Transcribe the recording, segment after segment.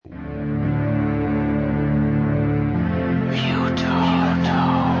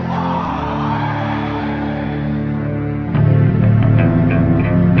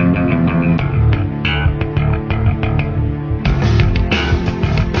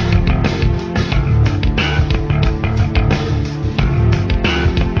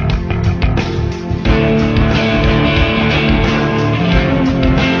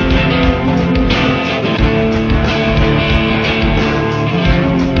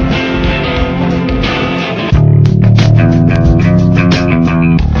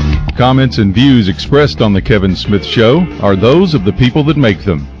comments and views expressed on The Kevin Smith Show are those of the people that make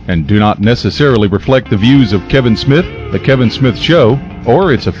them and do not necessarily reflect the views of Kevin Smith, The Kevin Smith Show,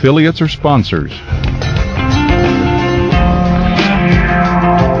 or its affiliates or sponsors.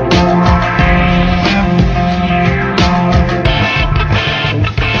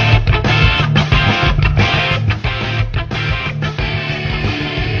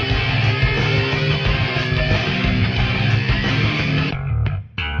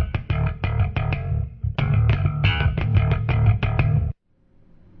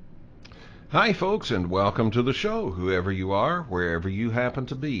 Hi folks, and welcome to the show, whoever you are, wherever you happen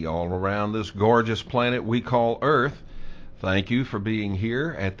to be, all around this gorgeous planet we call Earth. Thank you for being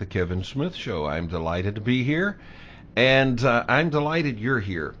here at the Kevin Smith Show. I'm delighted to be here, and I'm delighted you're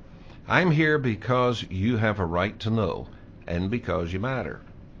here. I'm here because you have a right to know, and because you matter.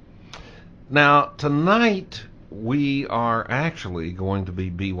 Now, tonight we are actually going to be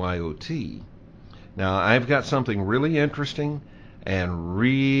BYOT. Now, I've got something really interesting and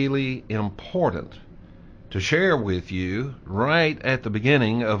really important to share with you right at the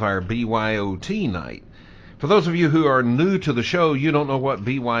beginning of our BYOT night. For those of you who are new to the show, you don't know what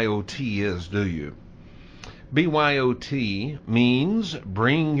BYOT is, do you? BYOT means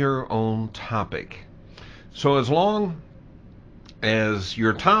bring your own topic. So as long as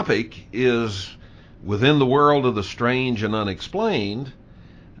your topic is within the world of the strange and unexplained,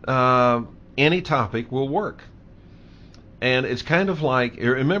 any topic will work. And it's kind of like,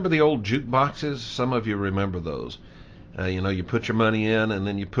 remember the old jukeboxes? Some of you remember those. You put your money in and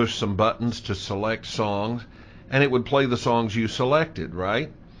then you push some buttons to select songs, and it would play the songs you selected,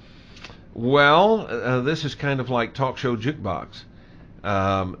 right? Well, this is kind of like talk show jukebox.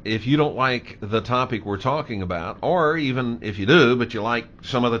 If you don't like the topic we're talking about, or even if you do, but you like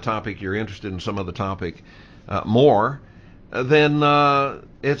some other topic, you're interested in some other topic more, then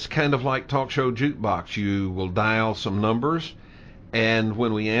it's kind of like talk show jukebox. You will dial some numbers, and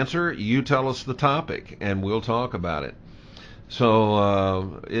when we answer, you tell us the topic, and we'll talk about it.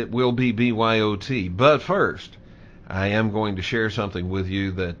 So it will be BYOT. But first, I am going to share something with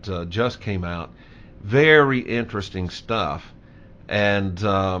you that just came out. Very interesting stuff. And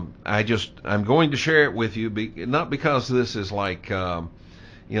I'm going to share it with you, not because this is like,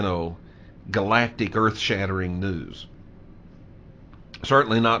 galactic, earth-shattering news.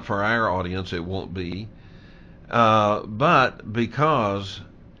 Certainly not for our audience, it won't be. But because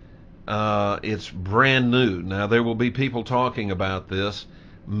it's brand new. Now, there will be people talking about this,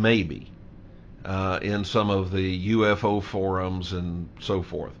 maybe, in some of the UFO forums and so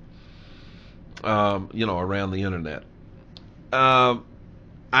forth, around the internet. I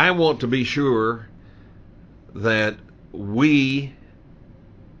want to be sure that we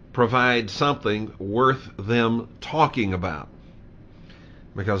provide something worth them talking about,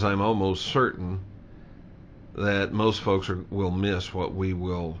 because I'm almost certain that most folks will miss what we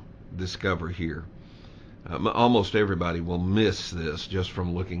will discover here. Almost everybody will miss this just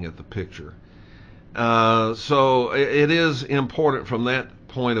from looking at the picture. So it is important from that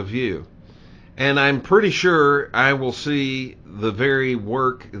point of view. And I'm pretty sure I will see the very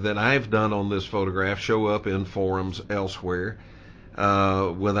work that I've done on this photograph show up in forums elsewhere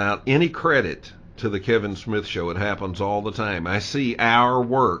without any credit to the Kevin Smith Show. It happens all the time. I see our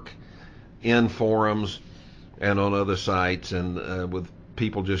work in forums and on other sites, and with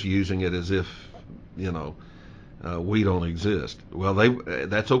people just using it as if, we don't exist. Well,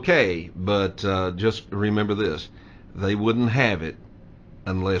 that's okay, but just remember this. They wouldn't have it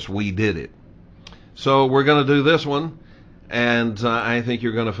unless we did it. So we're going to do this one, and I think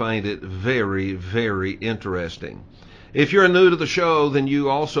you're going to find it very, very interesting. If you're new to the show, then you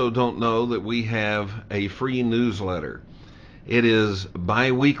also don't know that we have a free newsletter. It is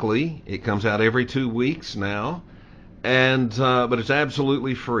bi-weekly. It comes out every 2 weeks now, and but it's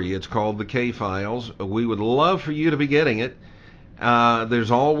absolutely free. It's called the K-Files. We would love for you to be getting it.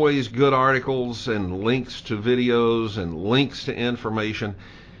 There's always good articles and links to videos and links to information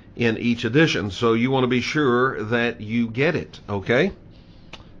in each edition, so you want to be sure that you get it, okay?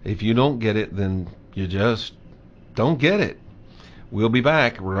 If you don't get it, then you just don't get it. We'll be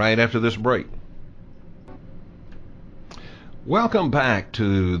back right after this break. Welcome back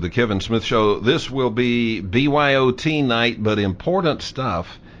to the Kevin Smith Show. This will be BYOT night, but important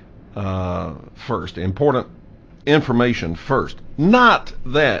stuff first. Important information first. Not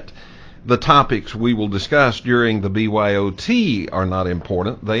that the topics we will discuss during the BYOT are not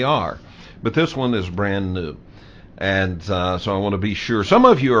important. They are. But this one is brand new. And so I want to be sure. Some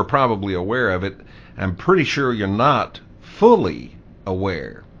of you are probably aware of it. I'm pretty sure you're not fully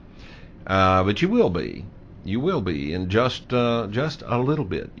aware. But you will be. You will be in just a little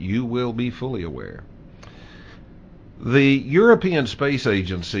bit. You will be fully aware. The European Space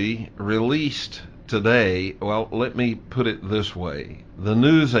Agency released today, well, let me put it this way. The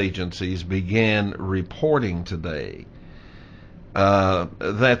news agencies began reporting today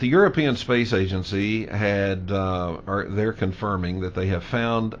that the European Space Agency they're confirming that they have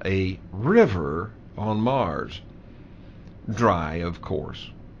found a river on Mars. Dry, of course.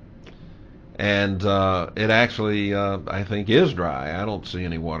 And it actually, I think, is dry. I don't see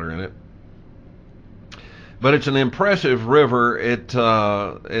any water in it. But it's an impressive river. It,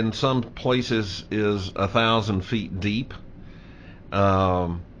 in some places, is 1,000 feet deep.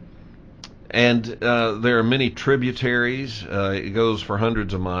 And there are many tributaries. It goes for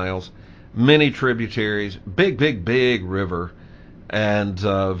hundreds of miles. Many tributaries. Big river. And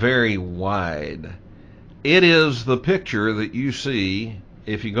very wide. It is the picture that you see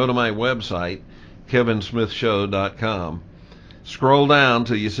if you go to my website, kevinsmithshow.com. Scroll down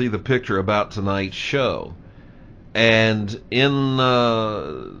till you see the picture about tonight's show. And in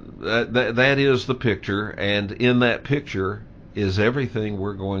that is the picture, and in that picture is everything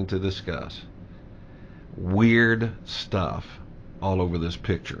we're going to discuss. Weird stuff all over this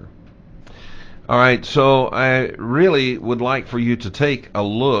picture. All right, so I really would like for you to take a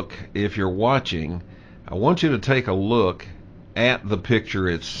look. If you're watching, I want you to take a look at the picture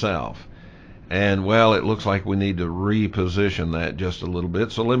itself. And, well, it looks like we need to reposition that just a little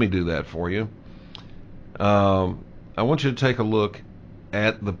bit, so let me do that for you. I want you to take a look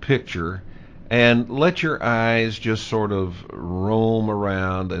at the picture and let your eyes just sort of roam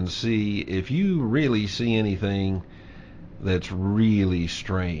around and see if you really see anything that's really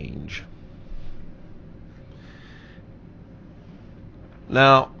strange.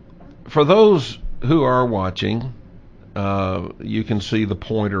 Now, for those who are watching, you can see the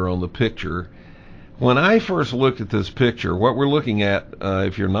pointer on the picture. When I first looked at this picture, what we're looking at,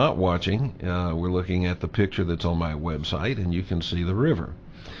 if you're not watching, we're looking at the picture that's on my website, and you can see the river.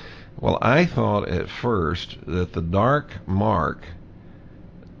 Well, I thought at first that the dark mark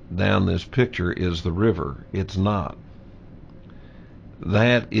down this picture is the river. It's not.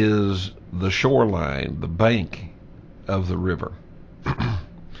 That is the shoreline, the bank of the river.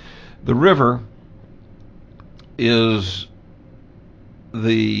 The river is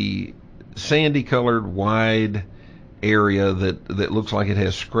the sandy-colored, wide area that looks like it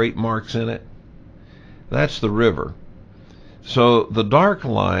has scrape marks in it. That's the river. So the dark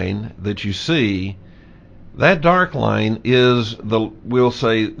line that you see, that dark line is we'll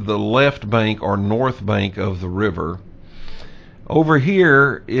say the left bank or north bank of the river. Over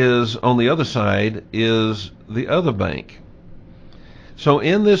here is, on the other side, is the other bank. So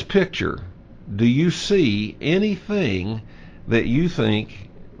in this picture, do you see anything that you think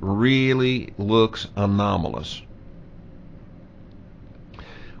really looks anomalous?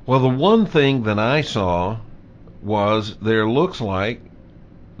 Well, the one thing that I saw was there looks like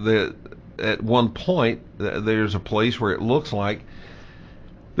that at one point there's a place where it looks like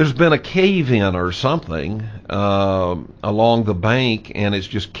there's been a cave-in or something along the bank, and it's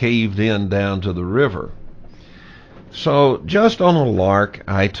just caved in down to the river. So just on a lark,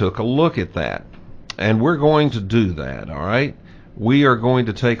 I took a look at that. And we're going to do that, all right? We are going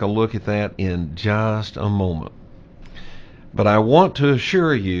to take a look at that in just a moment. But I want to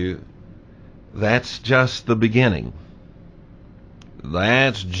assure you that's just the beginning.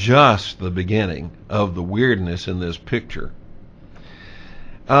 That's just the beginning of the weirdness in this picture.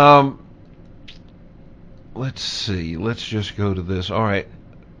 Let's see. Let's just go to this. All right.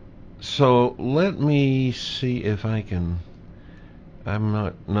 So let me see if I can...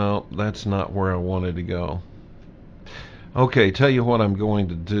 No, that's not where I wanted to go. Okay, tell you what I'm going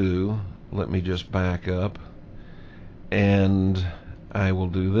to do. Let me just back up. And I will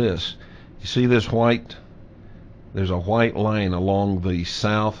do this. You see this white? There's a white line along the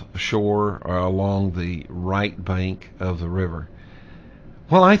south shore or along the right bank of the river.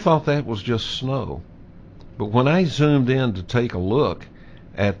 Well, I thought that was just snow. But when I zoomed in to take a look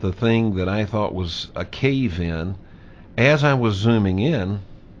at the thing that I thought was a cave-in, as I was zooming in,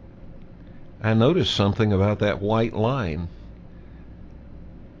 I noticed something about that white line.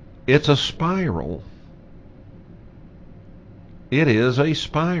 It's a spiral. It is a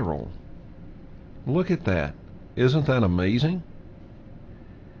spiral. Look at that. Isn't that amazing?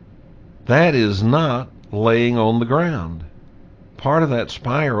 That is not laying on the ground. Part of that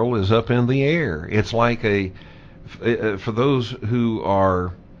spiral is up in the air. It's like for those who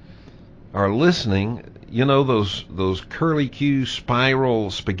are listening, you know those curly Q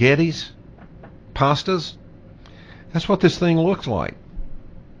spiral spaghettis, pastas? That's what this thing looks like.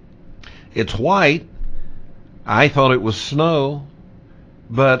 It's white, I thought it was snow,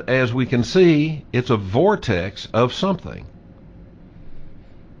 but as we can see, it's a vortex of something.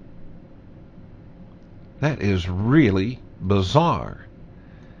 That is really bizarre.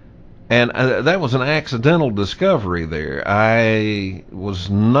 And that was an accidental discovery there. I was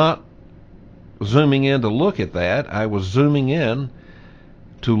not zooming in to look at that. I was zooming in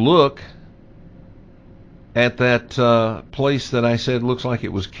to look at that place that I said looks like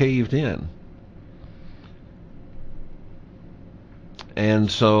it was caved in.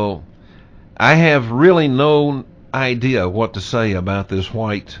 And so I have really no idea what to say about this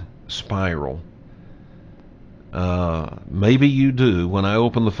white spiral. Maybe you do. When I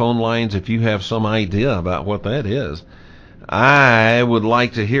open the phone lines, if you have some idea about what that is, I would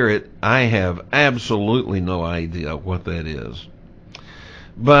like to hear it. I have absolutely no idea what that is.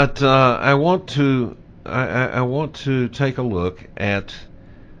 But I want to take a look at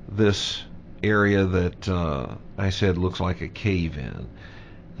this area that I said looks like a cave-in.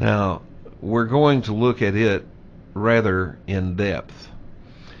 Now, we're going to look at it rather in depth.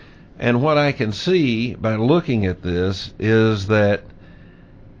 And what I can see by looking at this is that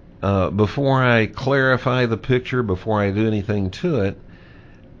before I clarify the picture, before I do anything to it,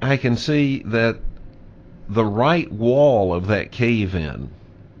 I can see that the right wall of that cave-in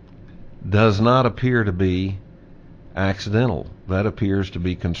does not appear to be accidental. That appears to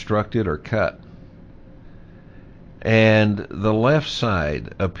be constructed or cut. And the left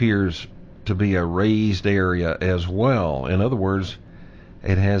side appears to be a raised area as well. In other words,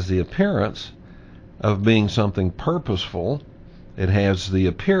 it has the appearance of being something purposeful. It has the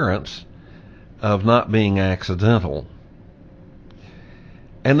appearance of not being accidental.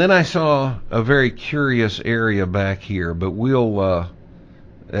 And then I saw a very curious area back here, but we'll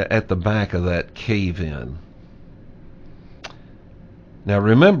at the back of that cave-in. Now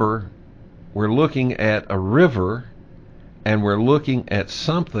remember, we're looking at a river, and we're looking at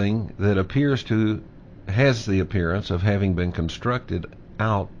something that has the appearance of having been constructed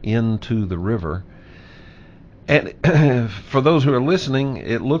out into the river. And for those who are listening,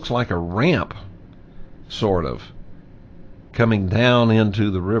 it looks like a ramp, sort of, coming down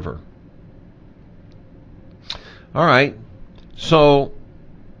into the river. All right, so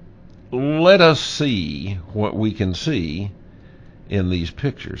let us see what we can see in these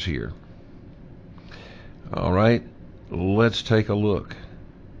pictures here. All right, let's take a look.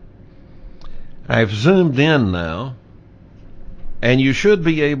 I've zoomed in now, and you should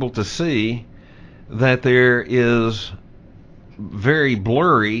be able to see that there is very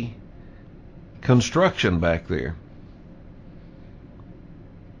blurry construction back there.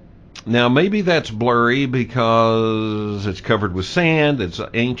 Now, maybe that's blurry because it's covered with sand, it's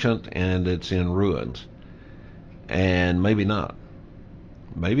ancient, and it's in ruins. And maybe not.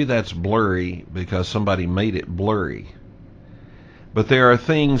 Maybe that's blurry because somebody made it blurry. But there are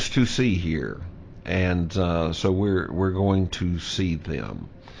things to see here, and so we're going to see them.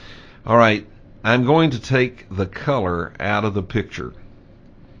 All right, I'm going to take the color out of the picture.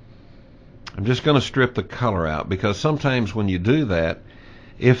 I'm just going to strip the color out, because sometimes when you do that,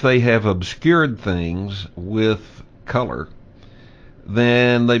 if they have obscured things with color,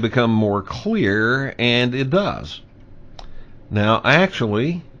 then they become more clear, and it does. Now,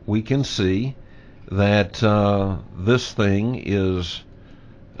 actually, we can see that this thing is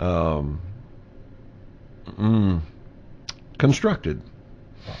constructed.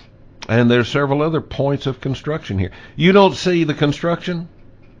 And there's several other points of construction here. You don't see the construction?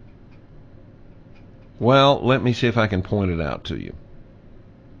 Well, let me see if I can point it out to you.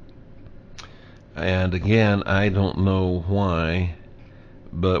 And again, I don't know why,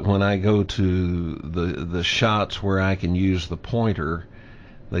 but when I go to the shots where I can use the pointer,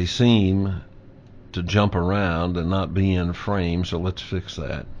 they seem to jump around and not be in frame, so let's fix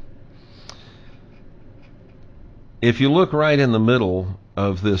that. If you look right in the middle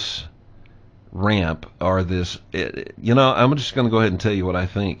of this ramp, or this, I'm just going to go ahead and tell you what I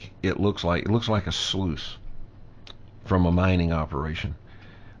think it looks like. It looks like a sluice from a mining operation,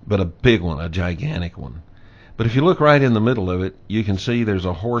 but a big one, a gigantic one. But if you look right in the middle of it, you can see there's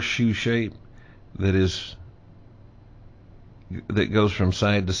a horseshoe shape that goes from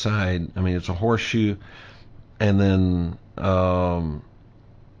side to side. I mean, it's a horseshoe, and then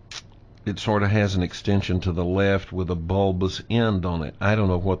it sort of has an extension to the left with a bulbous end on it. I don't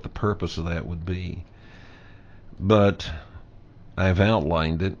know what the purpose of that would be, but I've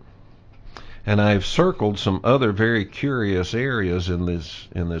outlined it, and I've circled some other very curious areas in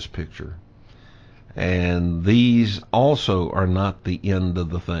this picture. And these also are not the end of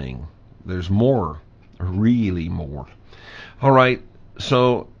the thing. There's more, really more. All right,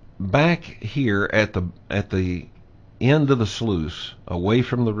 so back here at the end of the sluice, away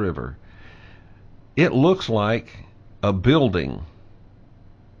from the river, it looks like a building.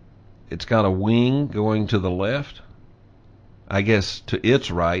 It's got a wing going to the left, I guess to its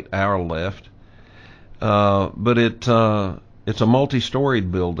right, our left, but it's a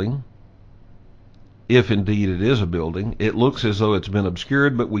multi-storied building. If indeed it is a building, it looks as though it's been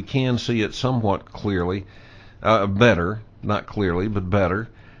obscured, but we can see it somewhat clearly, better, not clearly, but better,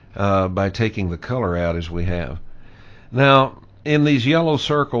 by taking the color out as we have. Now, in these yellow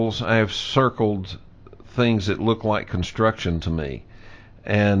circles, I have circled things that look like construction to me.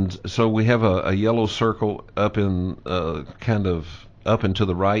 And so we have a yellow circle up in kind of up and to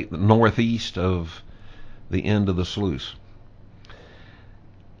the right, northeast of the end of the sluice.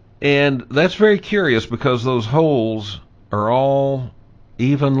 And that's very curious because those holes are all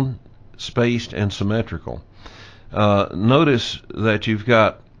even spaced and symmetrical. Notice that you've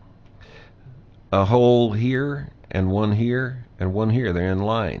got a hole here and one here and one here. They're in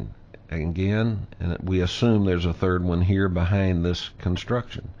line. Again, and we assume there's a third one here behind this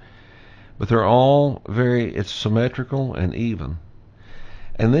construction. But they're all it's symmetrical and even.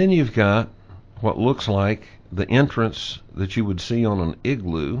 And then you've got what looks like the entrance that you would see on an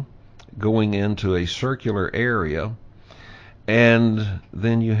igloo going into a circular area, and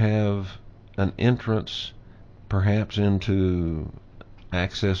then you have an entrance perhaps into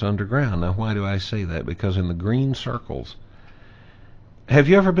access underground. Now, why do I say that? Because in the green circles, have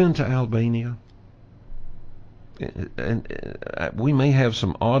you ever been to Albania? And we may have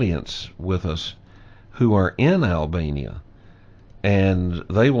some audience with us who are in Albania, and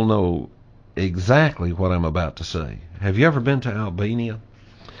they will know exactly what I'm about to say. Have you ever been to Albania?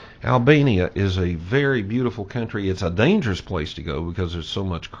 Albania is a very beautiful country. It's a dangerous place to go because there's so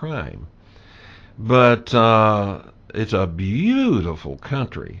much crime. But it's a beautiful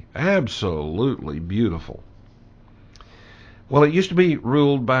country, absolutely beautiful. Well, it used to be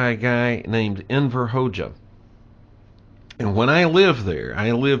ruled by a guy named Enver Hoxha. And when I lived there,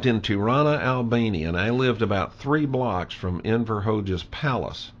 I lived in Tirana, Albania, and I lived about 3 blocks from Enver Hoxha's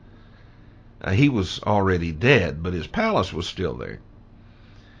palace. He was already dead, but his palace was still there.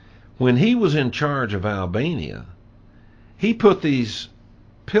 When he was in charge of Albania, he put these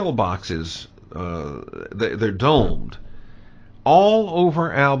pillboxes, they're domed, all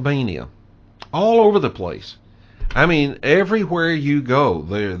over Albania, all over the place. I mean, everywhere you go,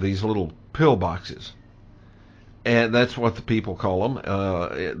 there are these little pillboxes. And that's what the people call them.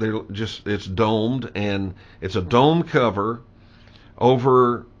 It's domed, and it's a dome cover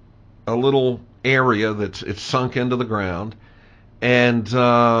over a little area it's sunk into the ground. And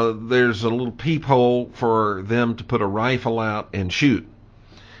there's a little peephole for them to put a rifle out and shoot.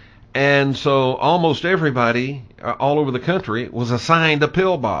 And so almost everybody all over the country was assigned a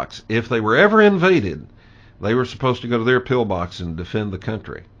pillbox. If they were ever invaded, they were supposed to go to their pillbox and defend the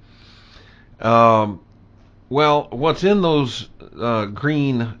country. Well, what's in those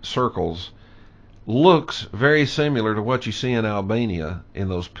green circles looks very similar to what you see in Albania in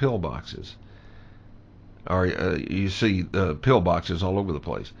those pillboxes. Or you see pillboxes all over the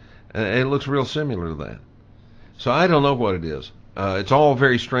place. And it looks real similar to that. So I don't know what it is. It's all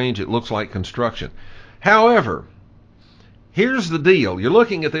very strange. It looks like construction. However, here's the deal. You're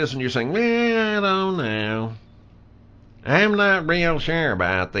looking at this and you're saying, well, I don't know. I'm not real sure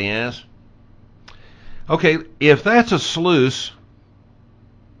about this. Okay, if that's a sluice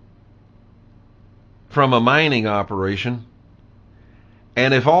from a mining operation,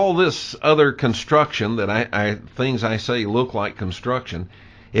 and if all this other construction that things I say look like construction,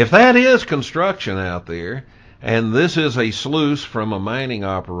 if that is construction out there, and this is a sluice from a mining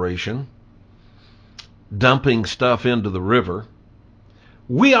operation dumping stuff into the river,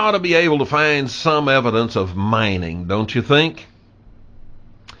 we ought to be able to find some evidence of mining, don't you think?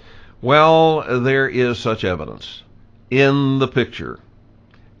 Well, there is such evidence in the picture.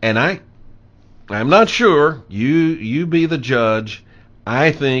 And I'm not sure. You be the judge.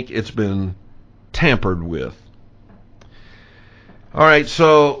 I think it's been tampered with. All right,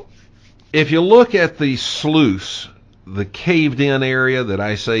 so if you look at the sluice, the caved-in area that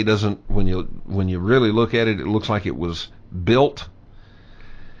I say doesn't, when you really look at it, it looks like it was built.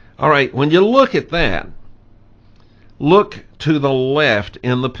 All right, when you look at that, look to the left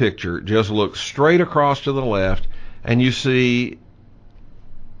in the picture. Just look straight across to the left, and you see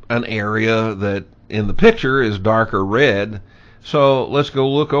an area that in the picture is darker red. So let's go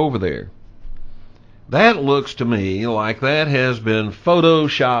look over there. That looks to me like that has been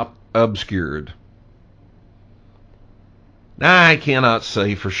Photoshop obscured. Now, I cannot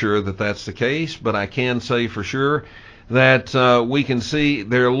say for sure that that's the case, but I can say for sure that we can see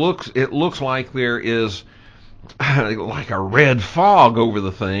it looks like there is like a red fog over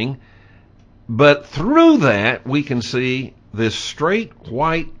the thing, but through that we can see this straight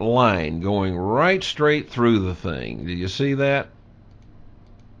white line going right straight through the thing. Do you see that?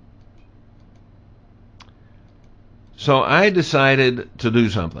 So I decided to do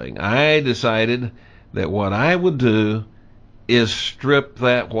something. I decided that what I would do is strip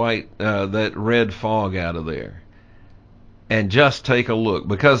that that red fog out of there and just take a look.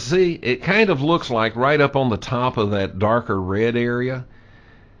 Because see, it kind of looks like right up on the top of that darker red area,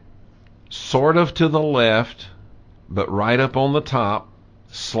 sort of to the left, but right up on the top,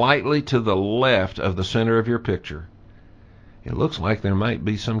 slightly to the left of the center of your picture. It looks like there might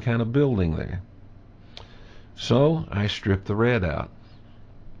be some kind of building there. So I stripped the red out.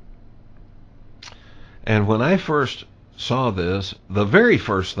 And when I first saw this, the very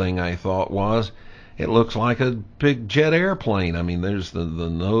first thing I thought was, it looks like a big jet airplane. I mean, there's the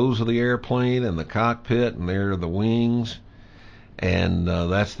nose of the airplane and the cockpit, and there are the wings, and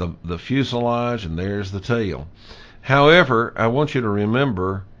that's the fuselage, and there's the tail. However, I want you to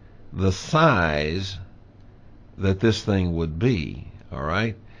remember the size that this thing would be, all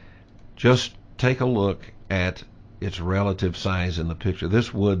right? Just take a look at its relative size in the picture.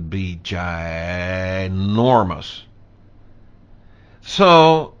 This would be ginormous.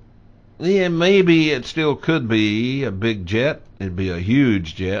 So, yeah, maybe it still could be a big jet. It'd be a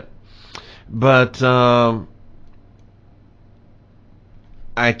huge jet. But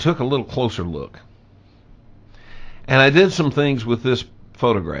I took a little closer look. And I did some things with this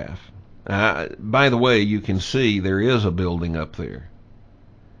photograph. By the way, you can see there is a building up there.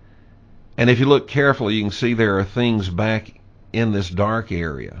 And if you look carefully, you can see there are things back in this dark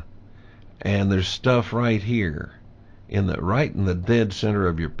area. And there's stuff right here, right in the dead center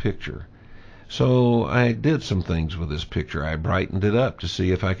of your picture. So I did some things with this picture. I brightened it up to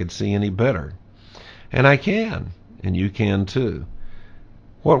see if I could see any better. And I can, and you can too.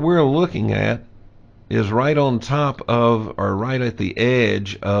 What we're looking at is right on top of, or right at the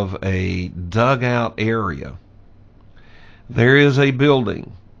edge of, a dugout area. There is a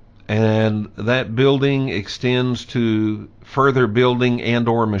building, and that building extends to further building and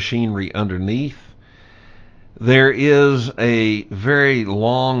or machinery underneath. There is a very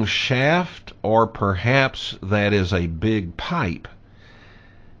long shaft, or perhaps that is a big pipe,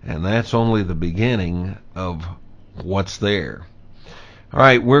 and that's only the beginning of what's there. All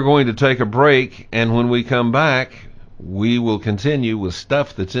right, we're going to take a break, and when we come back, we will continue with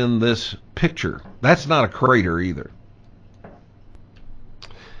stuff that's in this picture. That's not a crater either.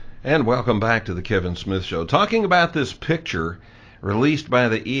 And welcome back to the Kevin Smith Show. Talking about this picture released by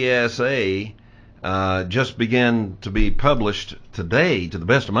the ESA, just began to be published today. To the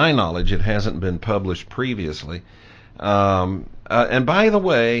best of my knowledge, it hasn't been published previously. And by the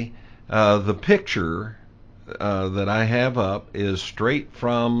way, the picture that I have up is straight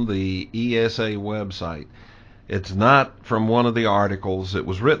from the ESA website. It's not from one of the articles that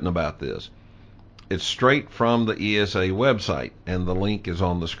was written about this. It's straight from the ESA website, and the link is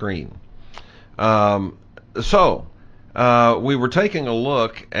on the screen. So we were taking a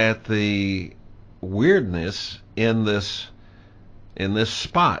look at the weirdness in this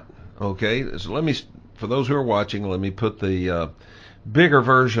spot. Okay, so for those who are watching, let me put the bigger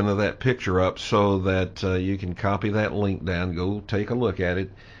version of that picture up so that you can copy that link down. Go take a look at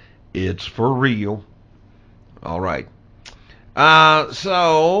it. It's for real. All right.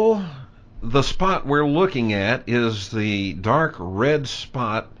 So the spot we're looking at is the dark red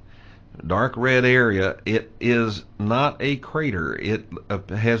spot, dark red area. It is not a crater. It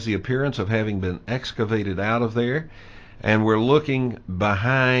has the appearance of having been excavated out of there, and we're looking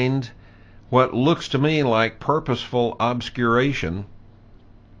behind what looks to me like purposeful obscuration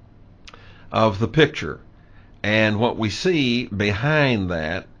of the picture. And what we see behind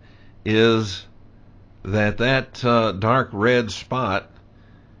that is that dark red spot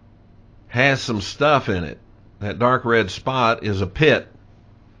has some stuff in it. That dark red spot is a pit.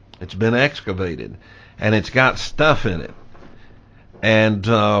 It's been excavated, and it's got stuff in it. And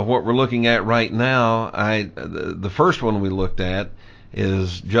what we're looking at right now, the first one we looked at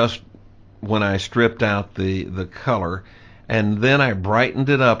is just when I stripped out the color, and then I brightened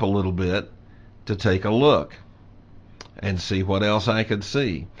it up a little bit to take a look and see what else I could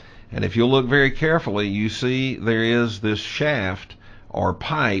see. And if you look very carefully, you see there is this shaft or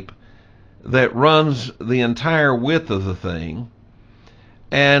pipe that runs the entire width of the thing.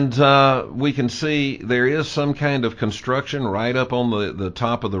 And we can see there is some kind of construction right up on the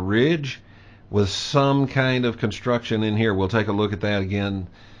top of the ridge, with some kind of construction in here. We'll take a look at that again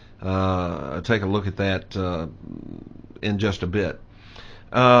take a look at that in just a bit.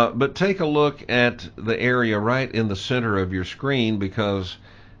 But take a look at the area right in the center of your screen, because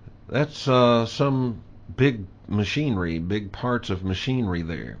that's some big machinery, big parts of machinery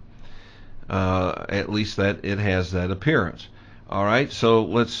there. At least that it has that appearance. All right, so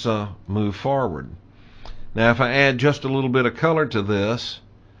let's move forward. Now, if I add just a little bit of color to this,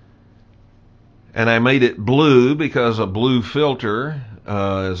 and I made it blue because a blue filter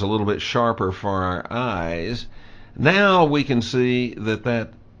is a little bit sharper for our eyes, now we can see that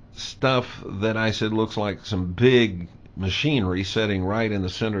that stuff that I said looks like some big machinery sitting right in the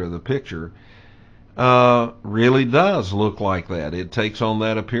center of the picture really does look like that. It takes on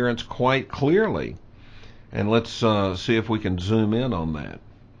that appearance quite clearly. And let's see if we can zoom in on that.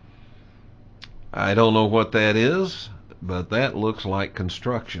 I don't know what that is, but that looks like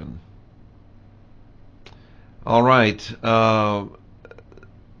construction. All right.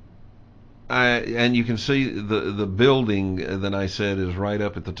 And you can see the building that I said is right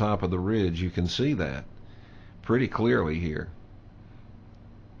up at the top of the ridge. You can see that pretty clearly here.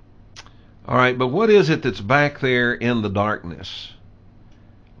 All right, but what is it that's back there in the darkness?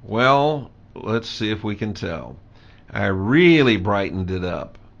 Well, let's see if we can tell. I really brightened it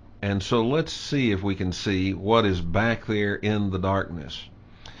up. And so let's see if we can see what is back there in the darkness.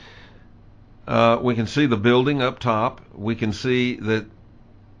 We can see the building up top. We can see that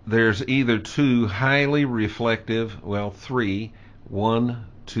there's either two highly reflective, well, three, 1,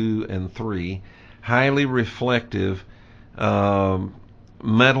 2, and 3, highly reflective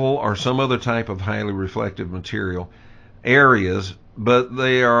metal or some other type of highly reflective material areas, but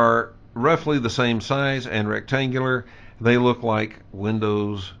they are roughly the same size and rectangular. They look like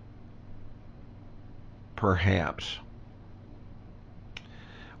windows, perhaps.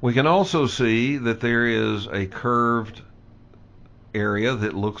 We can also see that there is a curved area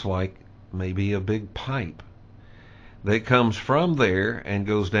that looks like maybe a big pipe that comes from there and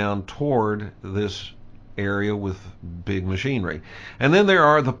goes down toward this area with big machinery. And then there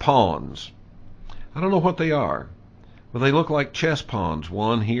are the pawns. I don't know what they are, but they look like chess pawns.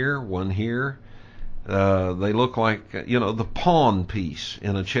 One here, one here. They look like, the pawn piece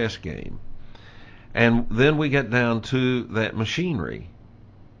in a chess game. And then we get down to that machinery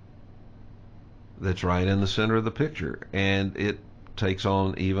that's right in the center of the picture, and it takes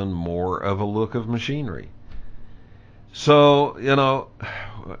on even more of a look of machinery. So,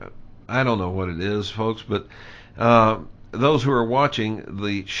 I don't know what it is, folks, but those who are watching,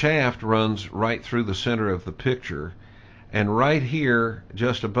 the shaft runs right through the center of the picture, and right here,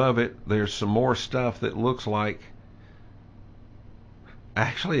 just above it, there's some more stuff that looks like,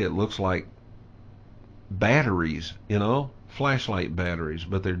 actually it looks like batteries, flashlight batteries,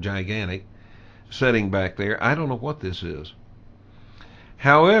 but they're gigantic, sitting back there. I don't know what this is.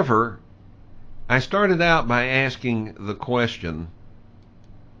 However, I started out by asking the question,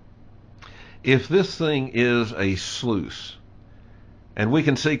 if this thing is a sluice, and we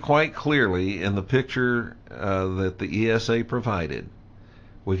can see quite clearly in the picture that the ESA provided,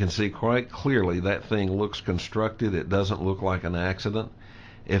 we can see quite clearly that thing looks constructed. It doesn't look like an accident.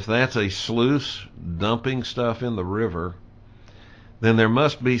 If that's a sluice dumping stuff in the river, then there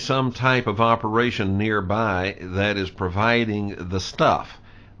must be some type of operation nearby that is providing the stuff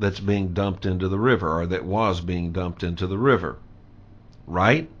that's being dumped into the river, or that was being dumped into the river,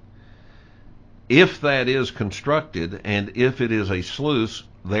 right? If that is constructed, and if it is a sluice,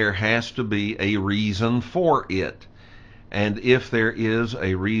 there has to be a reason for it. And if there is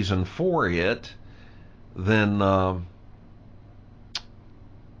a reason for it, then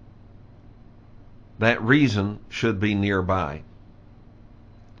that reason should be nearby.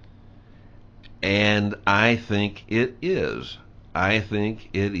 And I think it is. I think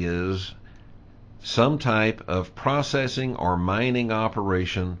it is some type of processing or mining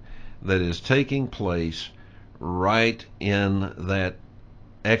operation that is taking place right in that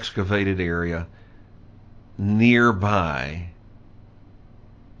excavated area nearby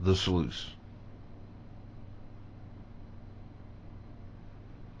the sluice.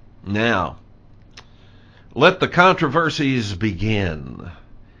 Now, let the controversies begin.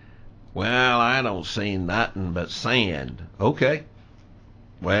 Well, I don't see nothing but sand. Okay.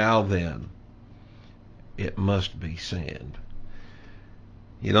 Well, then, it must be sand.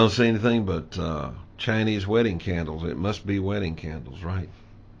 You don't see anything but Chinese wedding candles. It must be wedding candles, right?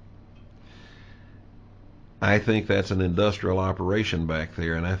 I think that's an industrial operation back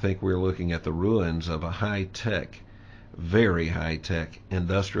there, and I think we're looking at the ruins of a high-tech, very high-tech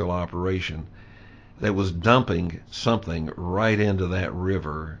industrial operation that was dumping something right into that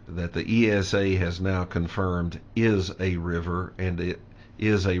river that the ESA has now confirmed is a river, and it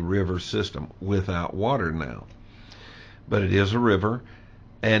is a river system without water now. But it is a river,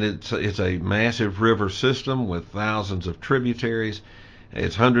 and it's a massive river system with thousands of tributaries.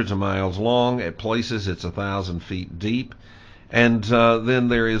 It's hundreds of miles long. At places, it's 1,000 feet deep. And then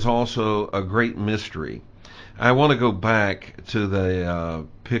there is also a great mystery. I want to go back to the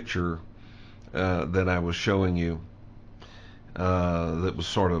picture that I was showing you that was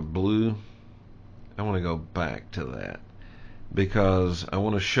sort of blue. I want to go back to that because I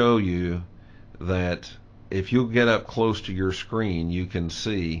want to show you that if you get up close to your screen, you can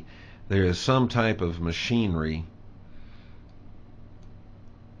see there is some type of machinery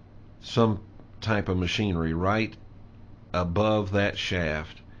right above that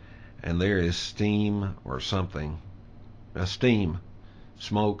shaft, and there is steam or something,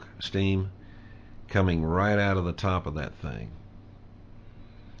 smoke, coming right out of the top of that thing.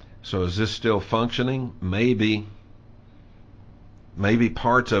 So is this still functioning? Maybe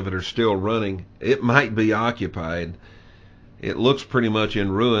parts of it are still running. It might be occupied. It looks pretty much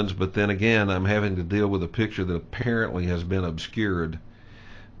in ruins, but then again, I'm having to deal with a picture that apparently has been obscured.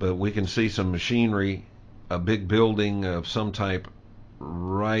 But we can see some machinery, a big building of some type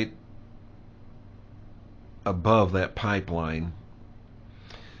right above that pipeline.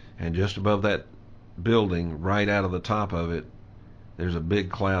 And just above that building, right out of the top of it, there's a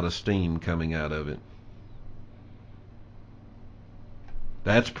big cloud of steam coming out of it.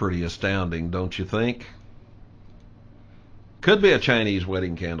 That's pretty astounding, don't you think? Could be a Chinese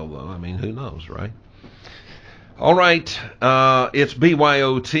wedding candle, though. I mean, who knows, right? All right, it's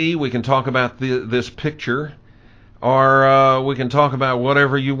BYOT. We can talk about this picture, or we can talk about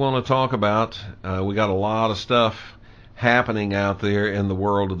whatever you want to talk about. We got a lot of stuff happening out there in the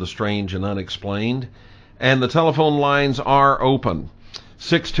world of the strange and unexplained, and the telephone lines are open.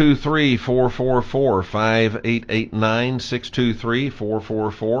 623-444-5889,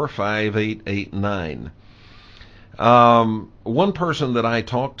 623-444-5889. One person that I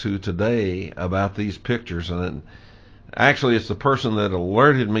talked to today about these pictures, and actually it's the person that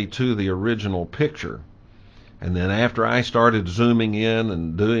alerted me to the original picture, and then after I started zooming in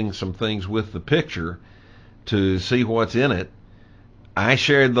and doing some things with the picture to see what's in it, I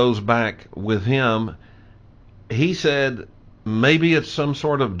shared those back with him. He said maybe it's some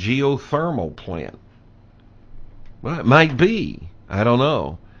sort of geothermal plant. Well, it might be. I don't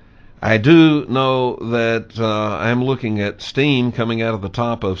know. I do know that I'm looking at steam coming out of the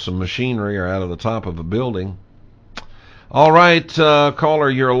top of some machinery or out of the top of a building. All right, caller,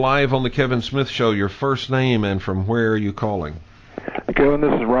 you're live on the Kevin Smith Show. Your first name and from where are you calling? Kevin,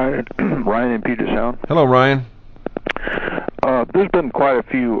 this is Ryan. Ryan in Puget Sound. Hello, Ryan. There's been quite a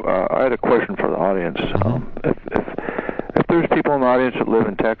few. I had a question for the audience. If there's people in the audience that live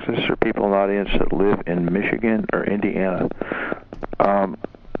in Texas or people in the audience that live in Michigan or Indiana,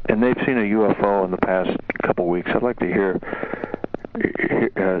 and they've seen a UFO in the past couple weeks, I'd like to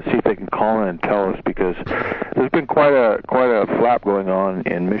see if they can call in and tell us, because there's been quite a flap going on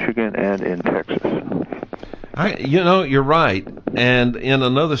in Michigan and in Texas. You're right. And in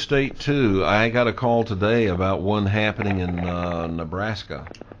another state, too. I got a call today about one happening in Nebraska.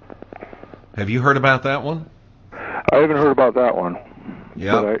 Have you heard about that one? I haven't heard about that one.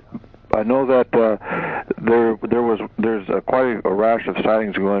 Yeah. But I know that there's quite a rash of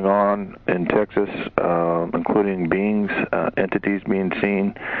sightings going on in Texas, including beings, entities being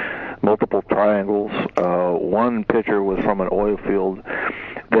seen, multiple triangles. One picture was from an oil field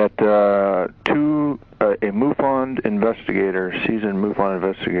that a MUFON investigator, seasoned MUFON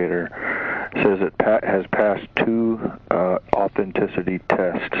investigator, says it has passed 2 authenticity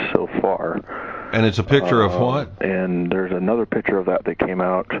tests so far. And it's a picture of what? And there's another picture of that came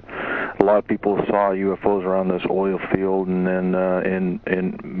out. A lot of people saw UFOs around this oil field, and then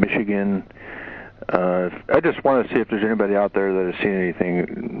in Michigan. I just want to see if there's anybody out there that has seen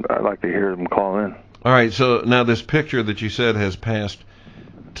anything. I'd like to hear them call in. All right, so now this picture that you said has passed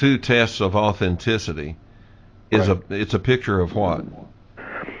 2 tests of authenticity is right. It's a picture of what?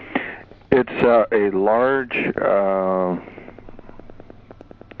 It's a large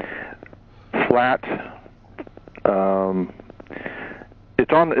flat.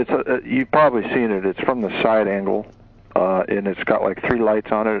 You've probably seen it. It's from the side angle, and it's got like 3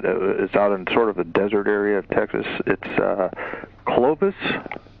 lights on it. It's out in sort of the desert area of Texas. It's Clovis.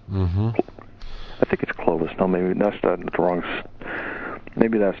 Mm-hmm. I think it's Clovis. No, maybe that's not the wrong.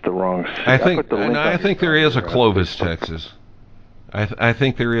 Maybe that's the wrong. I think there is a Clovis, Texas. I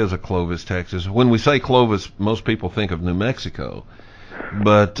think there is a Clovis, Texas. When we say Clovis, most people think of New Mexico,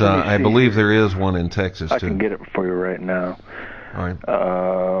 but I believe there is one in Texas too. I can get it for you right now. All right.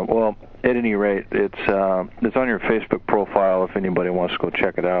 Well, at any rate, it's on your Facebook profile if anybody wants to go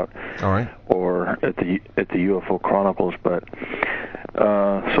check it out. All right. Or at the UFO Chronicles. But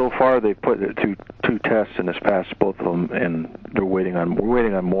so far they've put it to two tests and it's passed both of them, and we're waiting on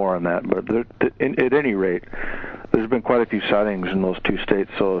more on that. But at any rate, there's been quite a few sightings in those two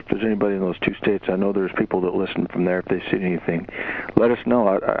states. So if there's anybody in those two states, I know there's people that listen from there. If they see anything, let us know.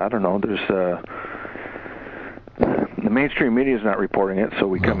 I don't know. There's the mainstream media is not reporting it, so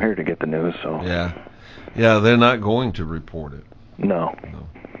we come here to get the news. So yeah, they're not going to report it. No,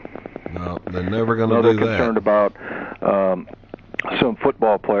 they're never going to do that. They're concerned about some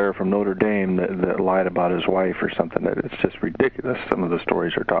football player from Notre Dame that lied about his wife or something. That it's just ridiculous. Some of the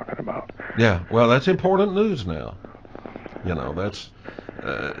stories they're talking about. Yeah, well, that's important news now. That's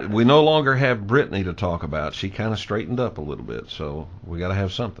we no longer have Brittany to talk about. She kind of straightened up a little bit, so we got to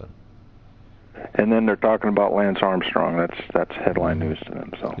have something. And then they're talking about Lance Armstrong. That's headline news to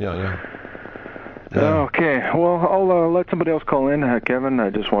them. So yeah. Okay. Well, I'll let somebody else call in, Kevin. I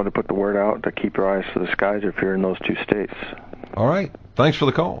just wanted to put the word out to keep your eyes to the skies if you're in those two states. All right. Thanks for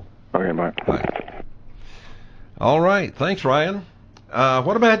the call. Okay. Bye. Bye. All right. Thanks, Ryan.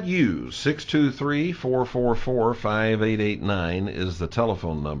 What about you? 623-444-5889 is the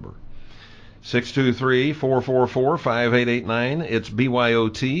telephone number. 623-444-5889. It's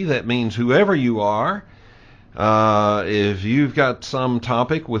BYOT. That means whoever you are. If you've got some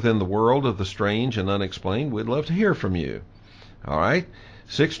topic within the world of the strange and unexplained, we'd love to hear from you. All right?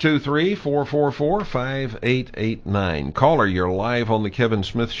 623-444-5889. Caller, you're live on the Kevin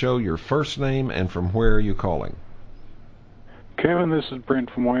Smith Show. Your first name and from where are you calling? Kevin, this is Brent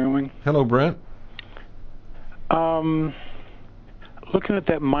from Wyoming. Hello, Brent. Looking at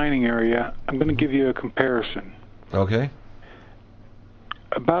that mining area, I'm going to give you a comparison. Okay.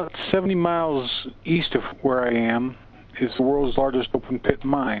 About 70 miles east of where I am is the world's largest open pit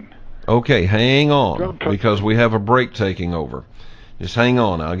mine. Okay, hang on, because we have a break taking over. Just hang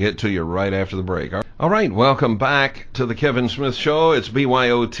on. I'll get to you right after the break. All right, welcome back to the Kevin Smith Show. It's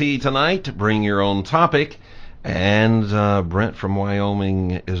BYOT tonight. Bring your own topic. And Brent from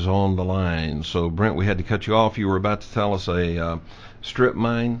Wyoming is on the line. So, Brent, we had to cut you off. You were about to tell us a strip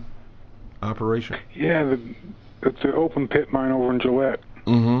mine operation. Yeah, it's an open pit mine over in Gillette.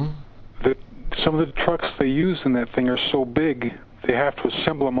 Mm-hmm. Some of the trucks they use in that thing are so big, they have to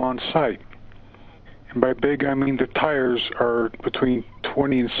assemble them on site. And by big, I mean the tires are between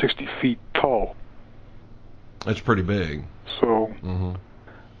 20 and 60 feet tall. That's pretty big. So,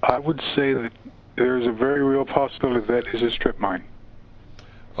 I would say that there's a very real possibility that is a strip mine.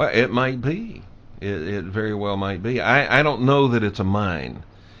 Well, it might be. It very well might be. I don't know that it's a mine,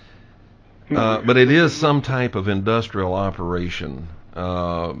 but it is some type of industrial operation.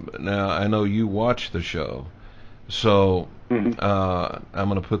 Now, I know you watch the show, so I'm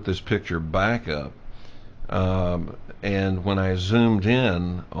going to put this picture back up. And when I zoomed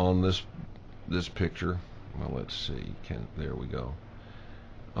in on this picture, well, let's see. There we go.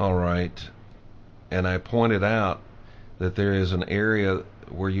 All right. And I pointed out that there is an area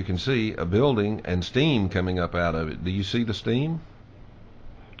where you can see a building and steam coming up out of it. Do you see the steam?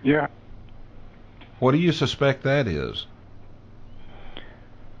 Yeah. What do you suspect that is?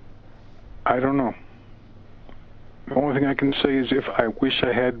 I don't know. The only thing I can say is if I wish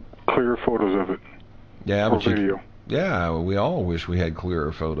I had clearer photos of it. Yeah, or video. Yeah, we all wish we had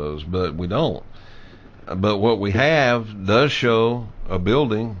clearer photos, but we don't. But what we have does show a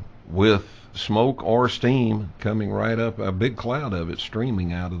building with smoke or steam coming right up, a big cloud of it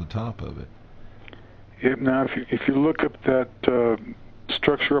streaming out of the top of it. Yeah, now, if you look up that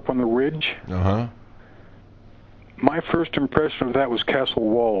structure up on the ridge, my first impression of that was castle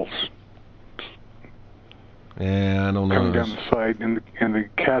walls. Yeah, I don't know. Coming down the side and the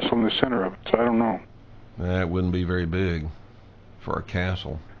castle in the center of it, so I don't know. That wouldn't be very big for a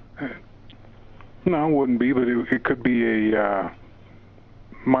castle. No, it wouldn't be, but it could be a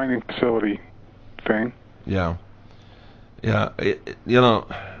mining facility thing. Yeah.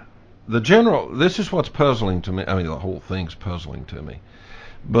 This is what's puzzling to me. I mean, the whole thing's puzzling to me.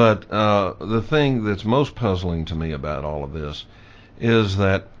 But the thing that's most puzzling to me about all of this is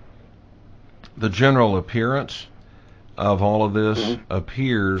that the general appearance of all of this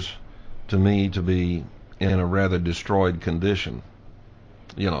appears to me to be in a rather destroyed condition.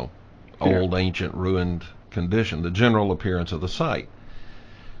 Old, ancient, ruined condition. The general appearance of the site.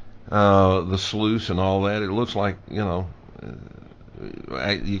 The sluice and all that, it looks like, you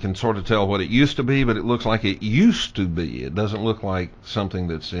can sort of tell what it used to be, but it looks like it used to be. It doesn't look like something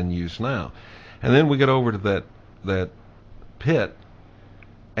that's in use now. And then we get over to that pit,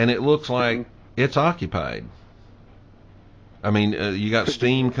 and it looks like it's occupied. I mean, you got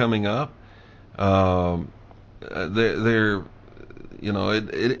steam coming up. They're you know,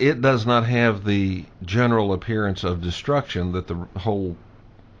 it does not have the general appearance of destruction that the whole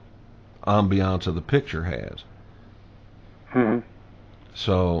ambiance of the picture has. Mm-hmm.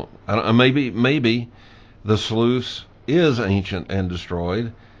 So maybe the sluice is ancient and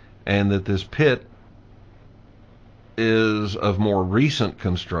destroyed, and that this pit is of more recent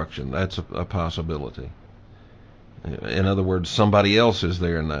construction. That's a possibility. In other words, somebody else is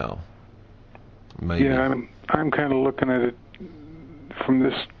there now. Maybe. Yeah, I'm kind of looking at it from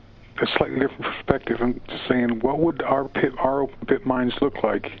a slightly different perspective. I'm just saying, what would our open pit mines look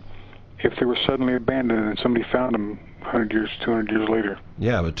like if they were suddenly abandoned and somebody found them 100 years, 200 years later?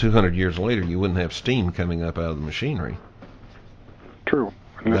 Yeah, but 200 years later, you wouldn't have steam coming up out of the machinery. True.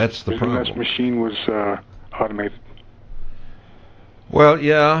 That's the problem. Unless machine was automated. Well,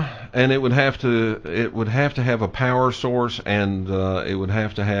 yeah, and it would have to have a power source, and it would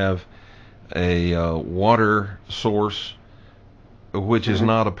have to have a water source, which is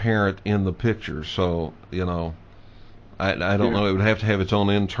not apparent in the picture. So, you know, I don't know. It would have to have its own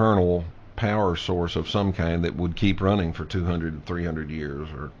internal power source of some kind that would keep running for 200, 300 years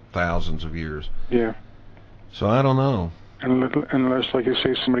or thousands of years. Yeah. So I don't know. Unless, like you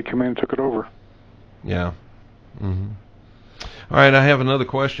say, somebody came in and took it over. Yeah. Mm-hmm. All right, I have another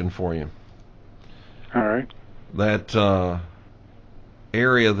question for you. All right. That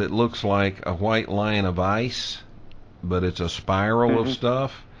area that looks like a white line of ice, but it's a spiral of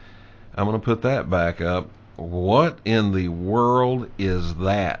stuff, I'm going to put that back up. What in the world is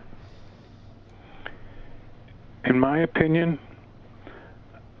that? In my opinion,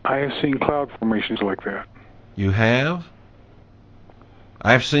 I have seen cloud formations like that. You have?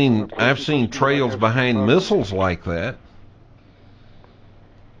 I've seen trails behind missiles like that.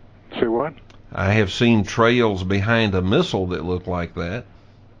 Say what? I have seen trails behind a missile that look like that.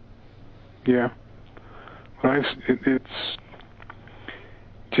 Yeah. Well, it's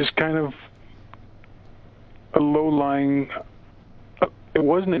just kind of a low-lying. It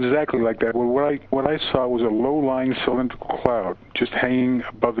wasn't exactly like that. Well, what I saw was a low-lying cylindrical cloud just hanging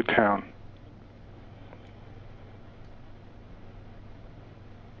above the town.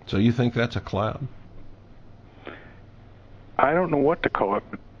 So you think that's a cloud? I don't know what to call it,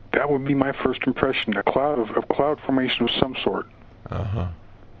 but that would be my first impression. A cloud of cloud formation of some sort. Uh-huh.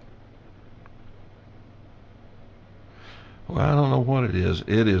 Well, I don't know what it is.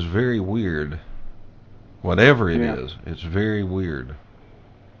 It is very weird. Whatever it is, it's very weird.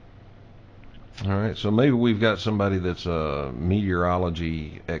 All right, so maybe we've got somebody that's a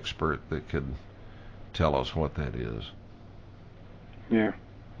meteorology expert that could tell us what that is. Yeah.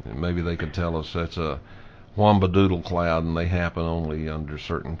 And maybe they could tell us that's a wambadoodle cloud and they happen only under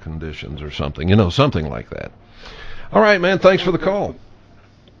certain conditions or something. You know, something like that. All right, man, thanks for the call.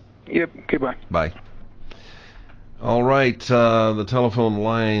 Yep, okay, bye. Bye. All right, the telephone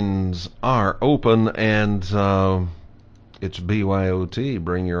lines are open, and it's BYOT.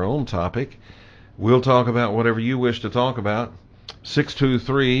 Bring your own topic. We'll talk about whatever you wish to talk about.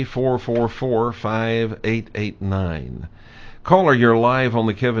 623-444-5889. Caller, you're live on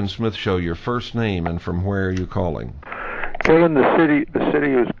the Kevin Smith Show. Your first name and from where are you calling? Kevin, the city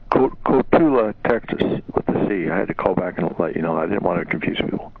is Cotulla, Texas, with the C. I had to call back and let you know. I didn't want to confuse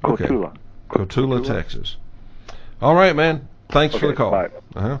people. Cotulla. Okay. Cotulla, Texas. All right, man. Thanks for the call. Bye.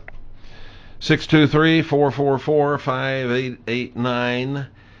 623-444-5889.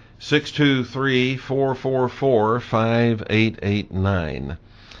 623-444-5889.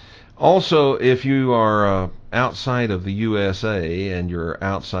 Also, if you are outside of the USA and you're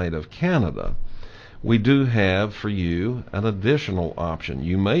outside of Canada, we do have for you an additional option.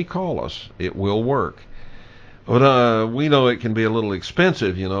 You may call us. It will work. But we know it can be a little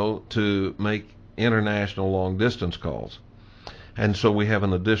expensive, you know, to make international long-distance calls. And so we have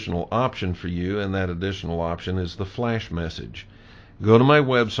an additional option for you, and that additional option is the flash message. Go to my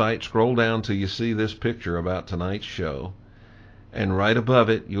website, scroll down till you see this picture about tonight's show, and right above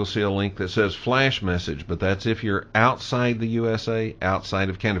it you'll see a link that says flash message, but that's if you're outside the USA, outside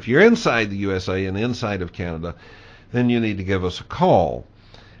of Canada. If you're inside the USA and inside of Canada, then you need to give us a call.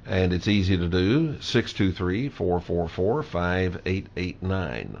 And it's easy to do,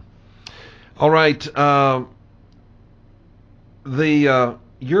 623-444-5889. All right, the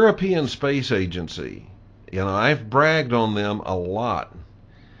European Space Agency, you know, I've bragged on them a lot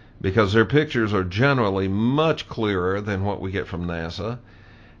because their pictures are generally much clearer than what we get from NASA.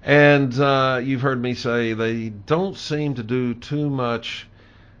 And you've heard me say they don't seem to do too much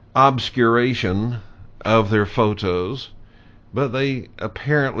obscuration of their photos. but they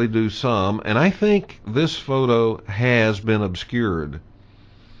apparently do some, and I think this photo has been obscured.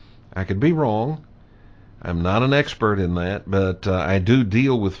 I could be wrong. I'm not an expert in that, but I do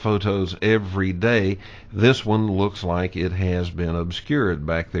deal with photos every day. This one looks like it has been obscured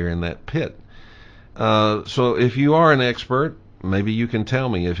back there in that pit. So if you are an expert, maybe you can tell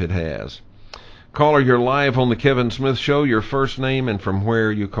me if it has. Caller, you're live on the Kevin Smith Show. Your first name and from where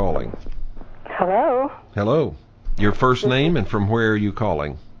are you calling? Hello. Hello. Your first name and from where are you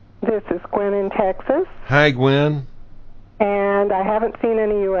calling? This is Gwen in Texas. Hi, Gwen. And I haven't seen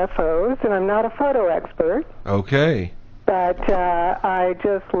any UFOs, and I'm not a photo expert. Okay. But I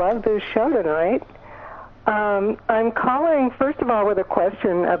just love this show tonight. I'm calling, first of all, with a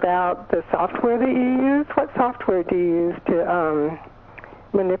question about the software that you use. What software do you use to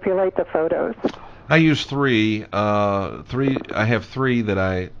manipulate the photos? I use three. I have three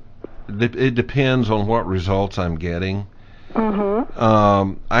that it depends on what results I'm getting.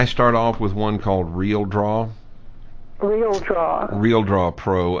 Mm-hmm. I start off with one called RealDraw. RealDraw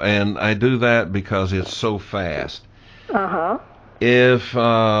Pro, and I do that because it's so fast. Uh-huh. If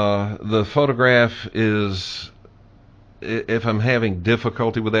the photograph if I'm having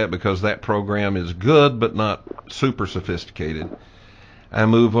difficulty with that because that program is good but not super sophisticated, I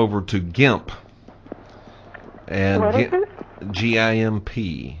move over to GIMP. And what is it? GIMP.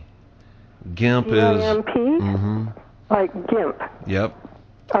 GIMP is... GIMP? Mm-hmm. Like GIMP. Yep.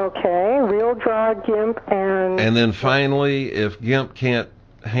 Okay, RealDraw, GIMP, and... And then finally, if GIMP can't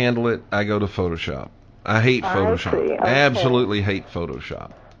handle it, I go to Photoshop. I hate Photoshop. I see. Okay. Absolutely hate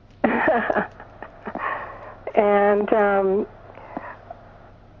Photoshop. And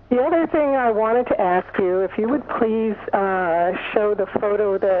the other thing I wanted to ask you, if you would please show the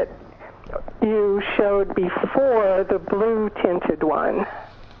photo that you showed before the blue tinted one.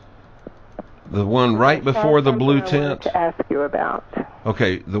 The one right before the blue tint? I wanted to ask you about.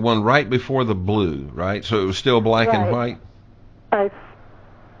 Okay, the one right before the blue, right? So it was still black and white?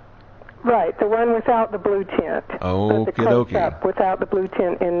 Right, the one without the blue tint. Okie the close dokie. up without the blue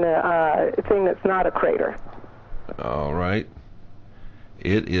tint in the thing that's not a crater. All right.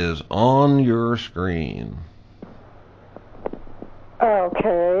 It is on your screen.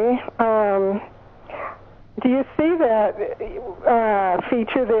 Okay. Do you see that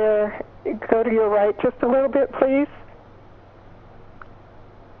feature there? Go to your right just a little bit, please.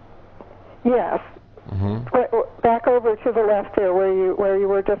 Yes. Mm-hmm. Back over to the left there, where you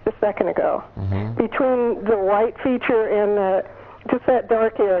were just a second ago. Mm-hmm. Between the white feature and just that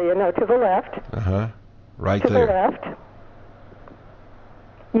dark area. No, to the left. Uh-huh. Right to there. To the left.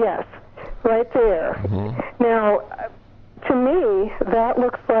 Yes, right there. Mm-hmm. Now, to me, that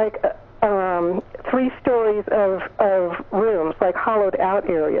looks like 3 stories of rooms, like hollowed out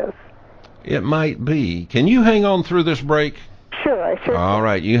areas. It might be. Can you hang on through this break? Sure, I sure All can.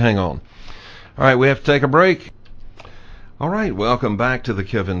 right, you hang on. All right, we have to take a break. All right, welcome back to the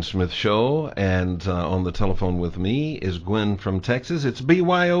Kevin Smith Show, and on the telephone with me is Gwen from Texas. It's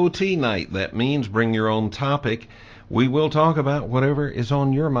BYOT night. That means bring your own topic. We will talk about whatever is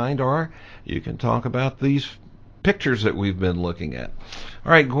on your mind, or you can talk about these pictures that we've been looking at.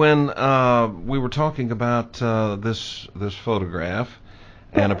 All right, Gwen, we were talking about this photograph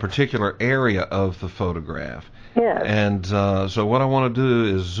and a particular area of the photograph. Yes. And so what I want to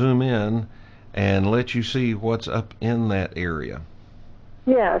do is zoom in and let you see what's up in that area.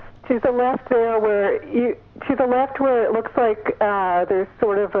 Yes, to the left there, to the left where it looks like there's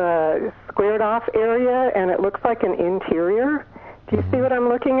sort of a squared off area, and it looks like an interior. Do you see what I'm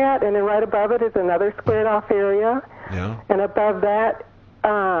looking at? And then right above it is another squared off area. Yeah. And above that,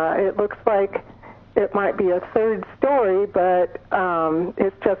 it looks like it might be a 3rd story, but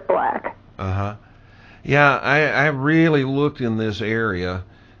it's just black. Uh-huh. Yeah, I really looked in this area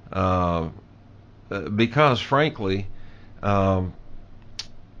because, frankly,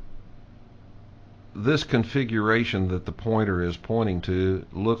 this configuration that the pointer is pointing to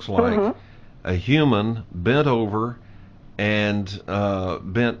looks like a human bent over and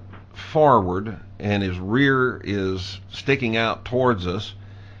bent forward, and his rear is sticking out towards us.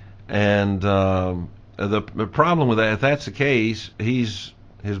 And the problem with that, if that's the case, his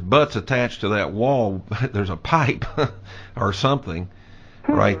butt's attached to that wall. There's a pipe or something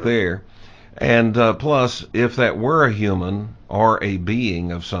right there. And plus, if that were a human or a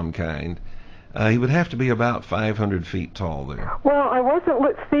being of some kind, he would have to be about 500 feet tall there. Well, I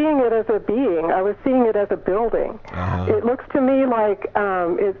wasn't seeing it as a being. I was seeing it as a building. Uh-huh. It looks to me like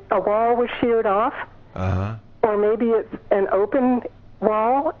a wall was sheared off, Uh-huh. or maybe it's an open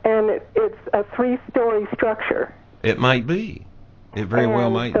wall, and it's a 3-story structure. It might be. It very well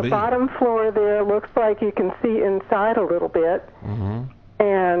might the be. The bottom floor there looks like you can see inside a little bit. Mm-hmm.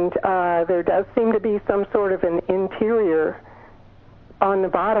 And there does seem to be some sort of an interior on the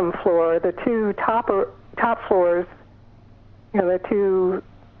bottom floor. The two top floors, the two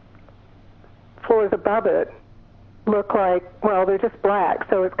floors above it look like, well, they're just black,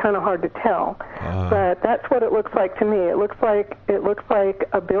 so it's kind of hard to tell. But that's what it looks like to me. It looks like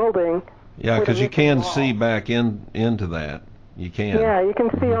a building. Yeah, because you can see back into that. You can. Yeah, you can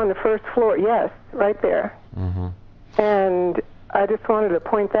see on the first floor. Yes, right there. Mm-hmm. And I just wanted to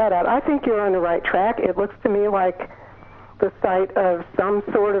point that out. I think you're on the right track. It looks to me like the site of some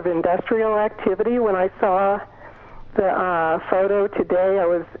sort of industrial activity. When I saw the photo today, I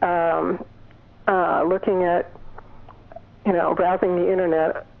was looking at, browsing the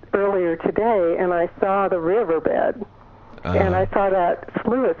internet earlier today, and I saw the riverbed. And I saw that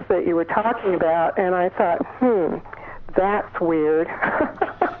sluice that you were talking about, and I thought, that's weird.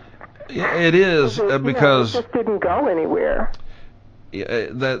 Yeah, it is, because it just didn't go anywhere. Yeah,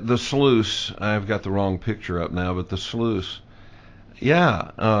 the sluice, I've got the wrong picture up now, but the sluice,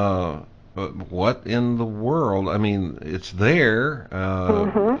 what in the world? I mean, it's there,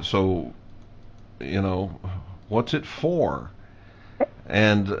 so, what's it for?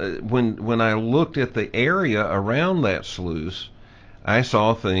 And when I looked at the area around that sluice, I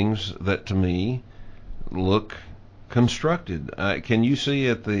saw things that to me look constructed. Can you see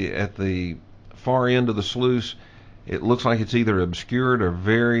at the far end of the sluice? It looks like it's either obscured or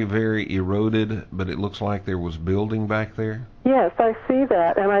very, very eroded, but it looks like there was building back there. Yes, I see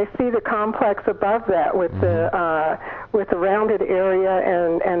that, and I see the complex above that with the rounded area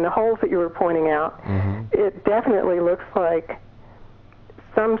and the holes that you were pointing out. Mm-hmm. It definitely looks like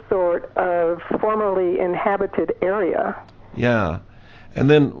some sort of formerly inhabited area. Yeah, and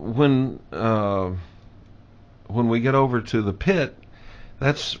then when we get over to the pit,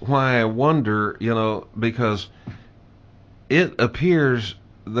 that's why I wonder, because it appears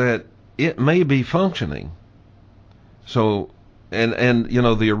that it may be functioning. So, and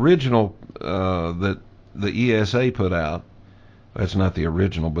the original that the ESA put out, that's not the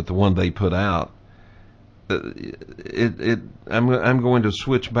original, but the one they put out, I'm going to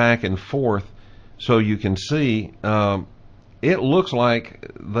switch back and forth so you can see. It looks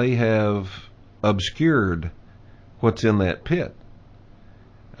like they have obscured what's in that pit.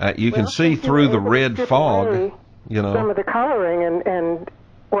 You can see through the red fog, some of the coloring and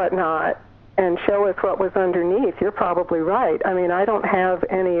whatnot, and show us what was underneath. You're probably right. I mean, I don't have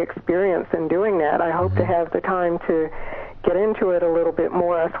any experience in doing that. I hope to have the time to get into it a little bit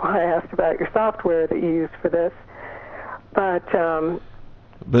more. That's why I asked about your software that you use for this. But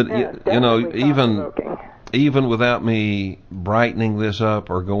even without me brightening this up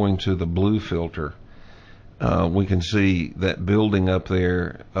or going to the blue filter, we can see that building up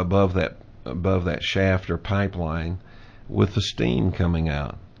there above that shaft or pipeline with the steam coming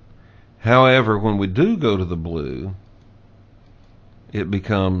out. However, when we do go to the blue, it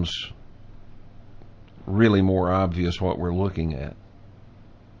becomes really more obvious what we're looking at.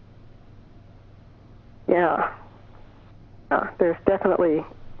 Yeah. There's definitely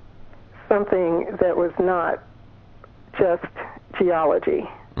something that was not just geology.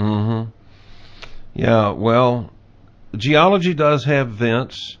 Mm-hmm. Yeah, well, geology does have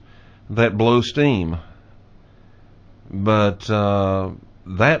vents that blow steam, but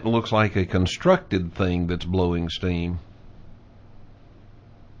that looks like a constructed thing that's blowing steam.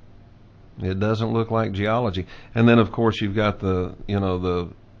 It doesn't look like geology. And then, of course, you've got the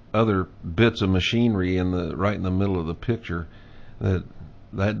other bits of machinery right in the middle of the picture that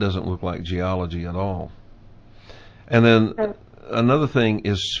doesn't look like geology at all. And then another thing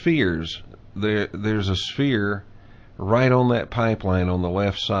is spheres. There's a sphere right on that pipeline on the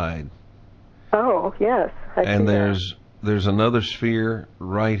left side. Oh, yes. And there's another sphere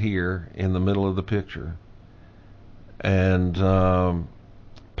right here in the middle of the picture. And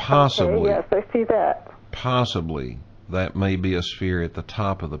possibly... Okay, yes, I see that. Possibly that may be a sphere at the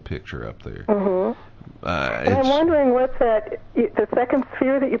top of the picture up there. Mm-hmm. And I'm wondering what's that, the second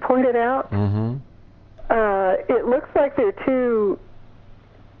sphere that you pointed out? Mm-hmm. It looks like there are two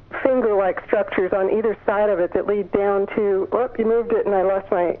finger-like structures on either side of it that lead down to... Oh, you moved it and I lost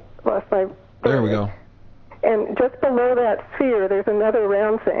my... There we go. And just below that sphere, there's another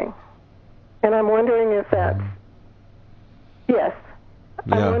round thing. And I'm wondering if that's... Yes.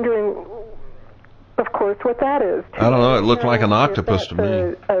 Yeah. I'm wondering, of course, what that is. I don't know. It looked like an octopus to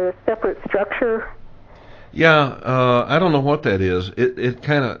me. A separate structure? Yeah, I don't know what that is. It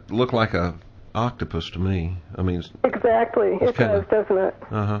kind of looked like a octopus to me. I mean... Exactly. It does, doesn't it?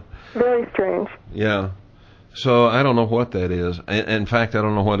 Uh-huh. Very strange. Yeah. So I don't know what that is. In fact, I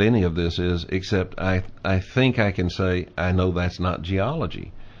don't know what any of this is, except I think I can say I know that's not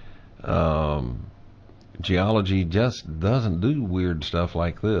geology. Geology just doesn't do weird stuff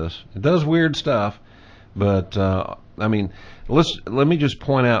like this. It does weird stuff, but I mean, let me just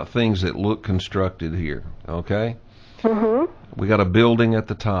point out things that look constructed here, okay? Mm-hmm. We got a building at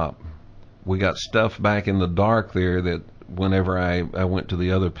the top. We got stuff back in the dark there that whenever I went to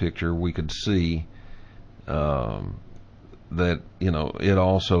the other picture, we could see that, it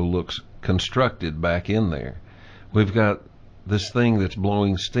also looks constructed back in there. We've got this thing that's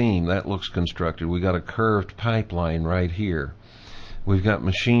blowing steam. That looks constructed. We got a curved pipeline right here. We've got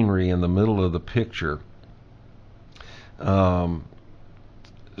machinery in the middle of the picture. And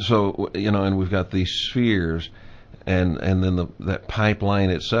we've got these spheres, and then that pipeline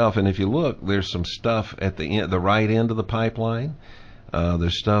itself. And if you look, there's some stuff at the right end of the pipeline.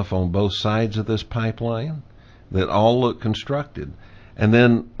 There's stuff on both sides of this pipeline that all look constructed. And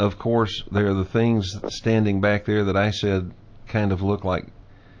then, of course, there are the things standing back there that I said kind of look like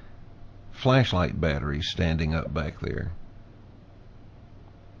flashlight batteries standing up back there.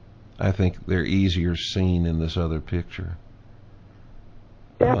 I think they're easier seen in this other picture.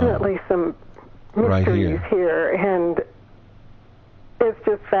 Definitely some mysteries right here, and it's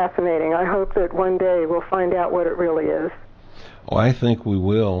just fascinating. I hope that one day we'll find out what it really is. Oh, I think we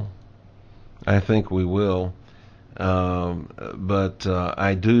will. But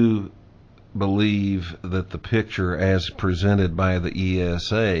I do believe that the picture as presented by the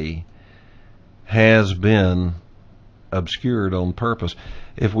ESA has been obscured on purpose.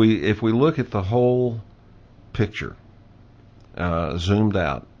 If we look at the whole picture zoomed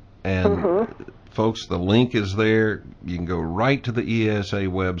out, and folks, the link is there. You can go right to the ESA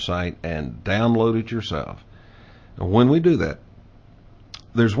website and download it yourself. And when we do that,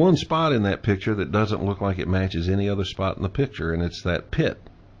 there's one spot in that picture that doesn't look like it matches any other spot in the picture, and it's that pit.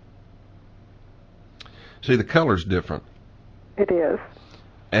 See, the color's different. It is.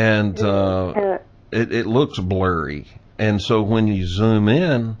 And it looks blurry. And so when you zoom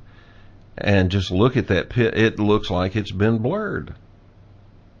in and just look at that pit, it looks like it's been blurred.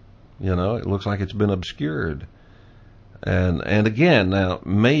 It looks like it's been obscured. And again, now,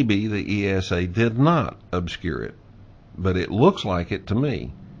 maybe the ESA did not obscure it, but it looks like it to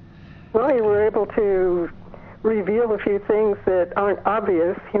me. Well, you were able to reveal a few things that aren't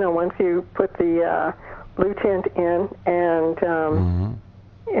obvious, once you put the blue tint in, and,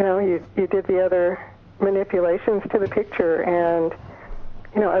 you did the other manipulations to the picture, and,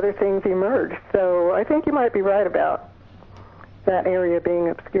 other things emerged. So I think you might be right about that area being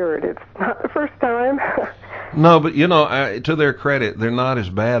obscured. It's not the first time. No, but, to their credit, they're not as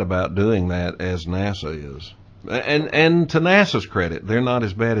bad about doing that as NASA is. And to NASA's credit, they're not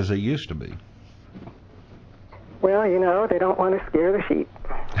as bad as they used to be. Well, they don't want to scare the sheep.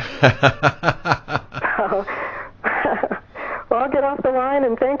 Well, I'll get off the line,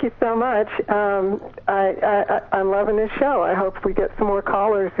 and thank you so much. I'm loving this show. I hope we get some more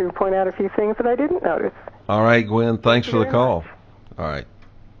callers who point out a few things that I didn't notice. All right, Gwen, thanks for the call. Much. All right.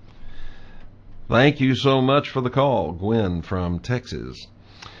 Thank you so much for the call, Gwen from Texas.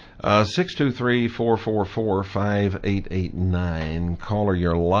 623-444-5889. Caller,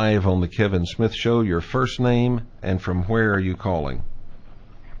 you're live on the Kevin Smith Show. Your first name and from where are you calling?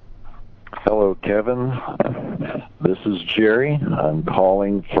 Hello, Kevin. This is Jerry. I'm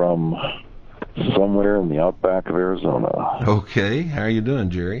calling from somewhere in the outback of Arizona. Okay. How are you doing,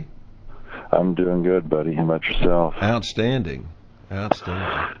 Jerry? I'm doing good, buddy. How about yourself? Outstanding. That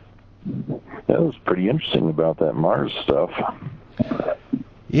was pretty interesting about that Mars stuff.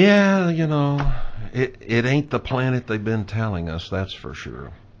 Yeah, it ain't the planet they've been telling us, that's for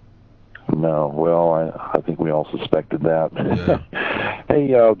sure. No, well, I think we all suspected that. Yeah. Hey,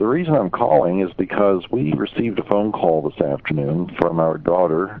 the reason I'm calling is because we received a phone call this afternoon from our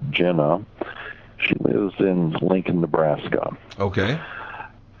daughter, Jenna. She lives in Lincoln, Nebraska. Okay.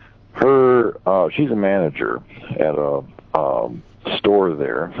 She's a manager at a store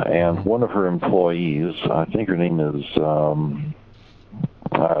there, and one of her employees, I think her name is,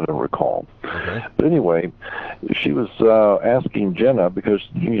 I don't recall. Okay. But anyway, she was asking Jenna, because,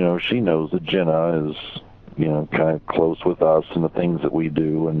 she knows that Jenna is, kind of close with us and the things that we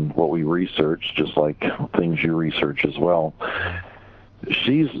do and what we research, just like things you research as well.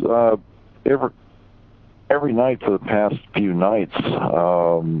 She's, every night for the past few nights,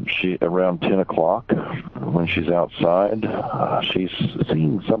 she around 10 o'clock, when she's outside, she's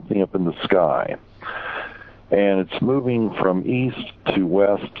seeing something up in the sky. And it's moving from east to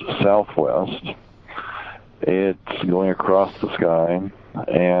west, southwest. It's going across the sky,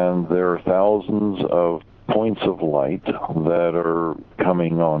 and there are thousands of points of light that are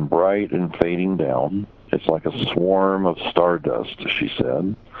coming on bright and fading down. It's like a swarm of stardust, she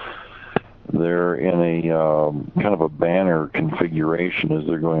said. They're in a kind of a banner configuration as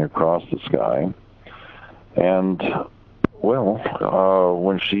they're going across the sky. And, well,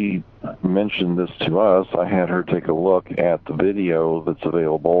 when she mentioned this to us, I had her take a look at the video that's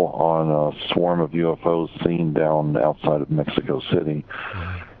available on a swarm of UFOs seen down outside of Mexico City.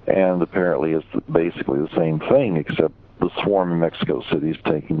 And apparently it's basically the same thing, except the swarm in Mexico City is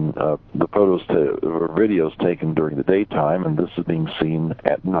taking the photos or videos taken during the daytime, and this is being seen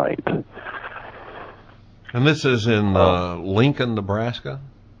at night. And this is in Lincoln, Nebraska?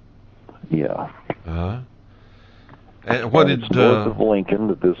 Yeah. Uh-huh. And what it's north of Lincoln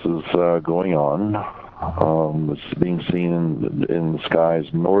that this is going on. It's being seen in the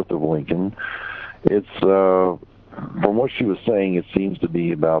skies north of Lincoln. It's from what she was saying, it seems to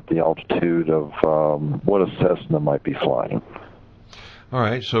be about the altitude of what a Cessna might be flying. All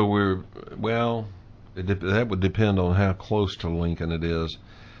right, so that would depend on how close to Lincoln it is.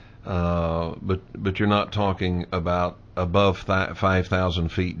 But you're not talking about above 5,000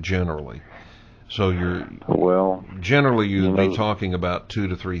 feet generally. So you'd be talking about 2,000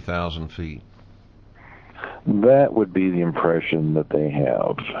 to 3,000 feet. That would be the impression that they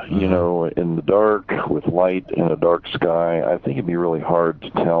have. You know, in the dark, with light in a dark sky, I think it'd be really hard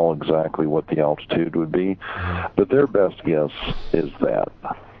to tell exactly what the altitude would be. But their best guess is that.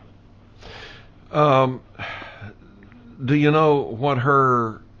 Do you know what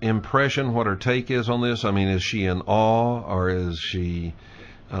her impression, what her take is on this? I mean, is she in awe, or is she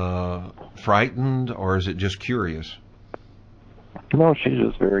frightened, or is it just curious? No, she's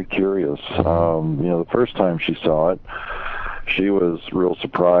just very curious. You know, the first time she saw it, she was real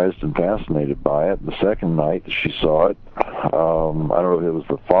surprised and fascinated by it. The second night that she saw it, I don't know if it was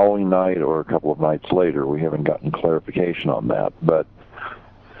the following night or a couple of nights later. We haven't gotten clarification on that, but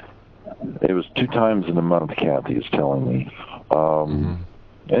it was 2 times in a month, Kathy is telling me.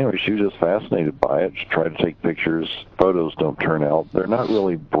 Anyway, she was just fascinated by it. She tried to take pictures. Photos don't turn out. They're not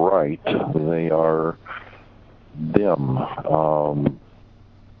really bright. They are dim,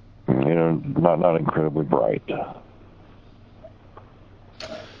 you know, not incredibly bright.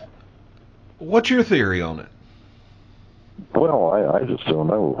 What's your theory on it? Well, I just don't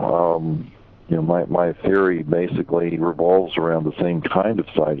know. You know, my theory basically revolves around the same kind of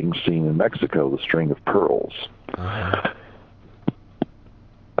sightings seen in Mexico, the string of pearls.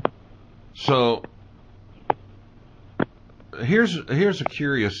 So here's a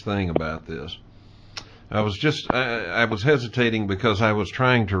curious thing about this. I was hesitating because I was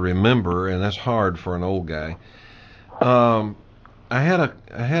trying to remember, and that's hard for an old guy. I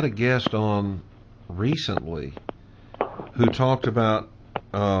had a guest on recently who talked about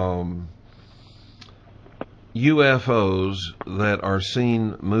UFOs that are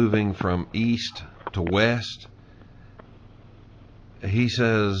seen moving from east to west. He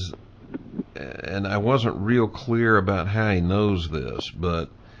says, and I wasn't real clear about how he knows this, but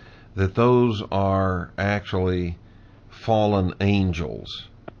that those are actually fallen angels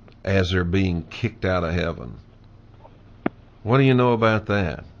as they're being kicked out of heaven. What do you know about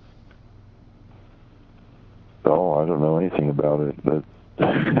that? Oh, I don't know anything about it, but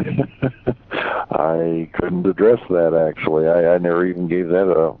I couldn't address that, actually. I never even gave that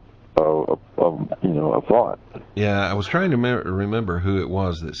a thought. Yeah, I was trying to remember who it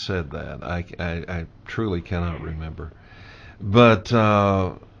was that said that. I truly cannot remember. But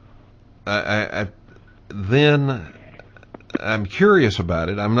then I'm curious about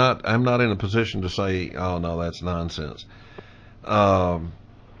it. I'm not in a position to say, oh no, that's nonsense. But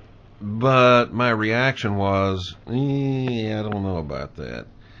my reaction was, I don't know about that.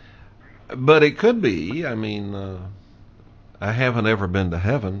 But it could be. I mean, I haven't ever been to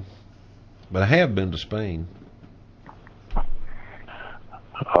heaven, but I have been to Spain.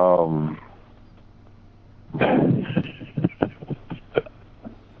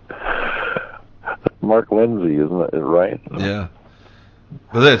 Mark Lindsay, isn't it right? Yeah.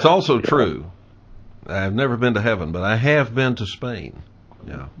 But that's also true. I've never been to heaven, but I have been to Spain.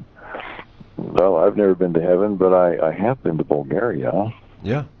 Yeah. Well, I've never been to heaven, but I have been to Bulgaria.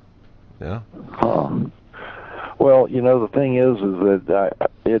 Yeah. Yeah. Well, you know, the thing is that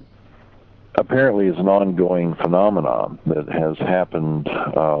it apparently is an ongoing phenomenon that has happened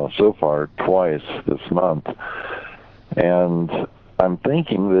so far twice this month. And I'm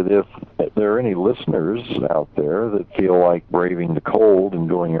thinking that if there are any listeners out there that feel like braving the cold and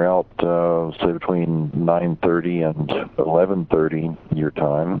going out, say, between 9:30 and 11:30 your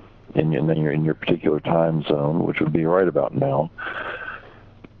time, in your particular time zone, which would be right about now,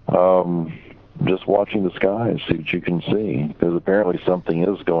 just watching the skies, see what you can see, because apparently something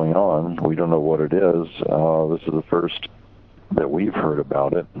is going on. We don't know what it is. This is the first that we've heard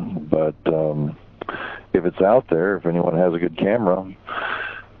about it, but if it's out there, if anyone has a good camera,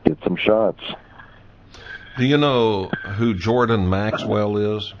 get some shots. Do you know who Jordan Maxwell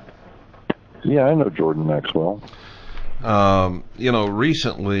is? Yeah, I know Jordan Maxwell.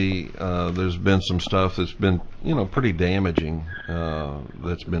 Recently there's been some stuff that's been, pretty damaging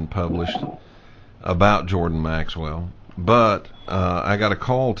that's been published about Jordan Maxwell. But I got a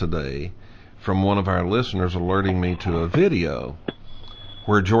call today from one of our listeners alerting me to a video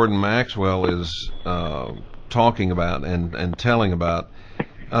where Jordan Maxwell is talking about and telling about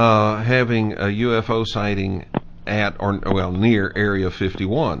having a UFO sighting at near Area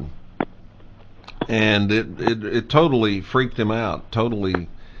 51. And it totally freaked him out, totally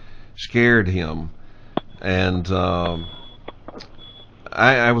scared him. And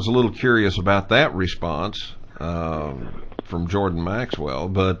I was a little curious about that response from Jordan Maxwell,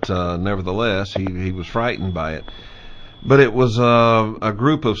 but nevertheless, he was frightened by it. But it was a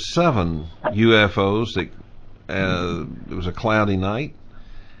group of 7 UFOs. It was a cloudy night,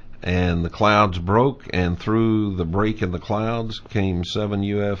 and the clouds broke, and through the break in the clouds came 7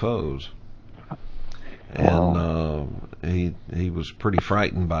 UFOs. And he was pretty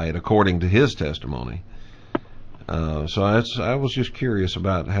frightened by it, according to his testimony. So I was just curious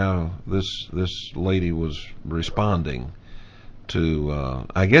about how this lady was responding to.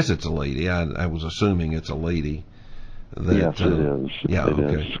 I guess it's a lady. I was assuming it's a lady. Yes, it is. Yeah, it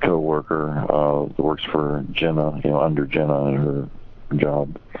is. Co-worker works for Jenna, under Jenna in her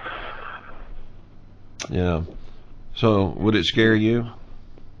job. Yeah. So would it scare you?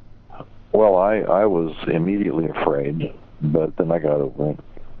 Well, I was immediately afraid, but then I got over it.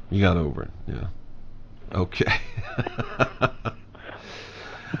 You got over it, yeah. Okay.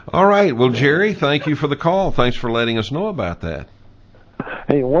 All right. Well, Jerry, thank you for the call. Thanks for letting us know about that.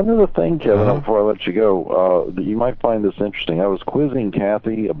 Hey, one other thing, Kevin, before I let you go, you might find this interesting. I was quizzing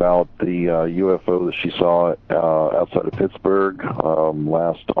Kathy about the UFO that she saw outside of Pittsburgh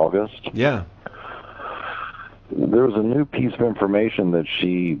last August. Yeah. There was a new piece of information that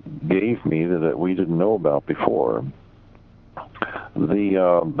she gave me that we didn't know about before.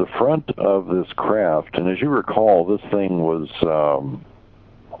 The front of this craft, and as you recall, this thing was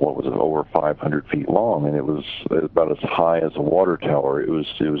over 500 feet long, and it was about as high as a water tower. It was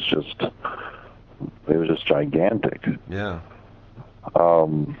just gigantic. Yeah.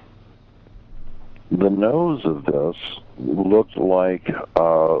 The nose of this looked like,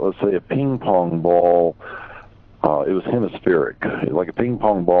 let's say, a ping pong ball. It was hemispheric, like a ping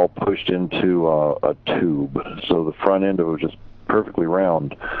pong ball pushed into a tube. So the front end of it was just perfectly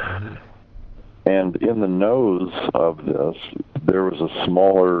round. Mm-hmm. And in the nose of this, there was a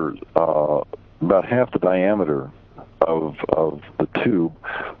smaller, about half the diameter of the tube.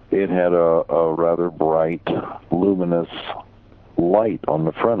 It had a rather bright, luminous light on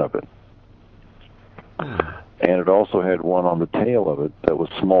the front of it. And it also had one on the tail of it that was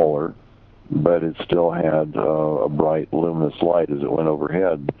smaller, but it still had a bright, luminous light as it went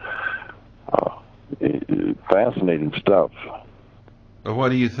overhead. Fascinating stuff. What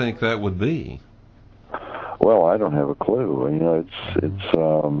do you think that would be? Well, I don't have a clue. It's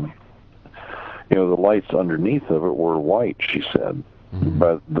the lights underneath of it were white, she said. Mm-hmm.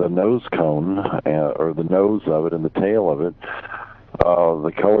 But the nose cone, or the nose of it and the tail of it,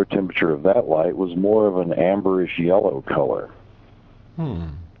 the color temperature of that light was more of an amberish yellow color.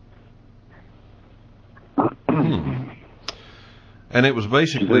 And it was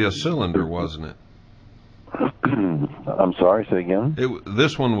basically a cylinder, wasn't it? I'm sorry, say again?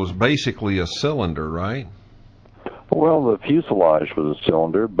 This one was basically a cylinder, right? Well, the fuselage was a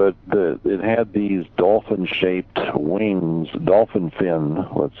cylinder, but it had these dolphin-shaped wings, dolphin fin,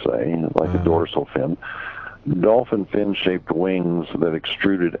 let's say, like a dorsal fin, dolphin fin-shaped wings that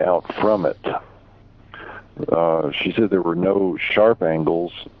extruded out from it. She said there were no sharp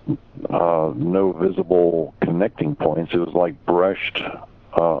angles, no visible connecting points. It was like brushed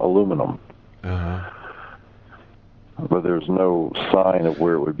aluminum. But there's no sign of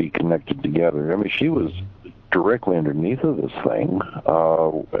where it would be connected together. I mean, she was directly underneath of this thing.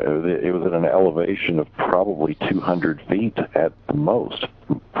 It was at an elevation of probably 200 feet at the most,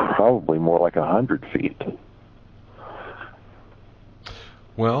 probably more like 100 feet.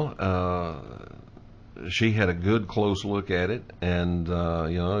 Well, she had a good close look at it, and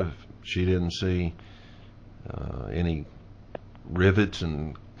if she didn't see any rivets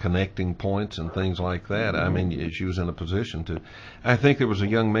and connecting points and things like that, I mean, she was in a position to. I think there was a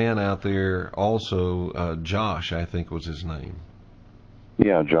young man out there also, Josh, I think was his name.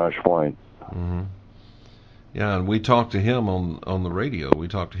 Yeah, Josh White. Mm-hmm. Yeah, and we talked to him on the radio. We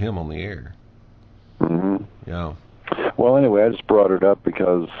talked to him on the air. Mm-hmm. Yeah. Well, anyway, I just brought it up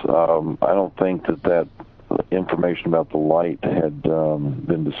because I don't think that information about the light had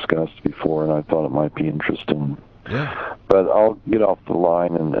been discussed before, and I thought it might be interesting. Yeah. But I'll get off the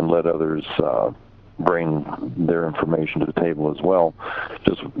line and let others bring their information to the table as well.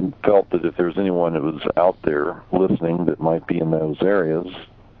 Just felt that if there's anyone that was out there listening that might be in those areas,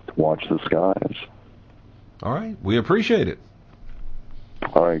 to watch the skies. All right. We appreciate it.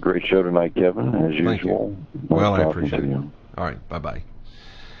 All right. Great show tonight, Kevin, as Thank usual. you. Well, I talking appreciate to it. you. All right. Bye-bye.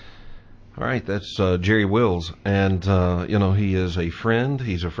 All right, that's Jerry Wills, and he is a friend.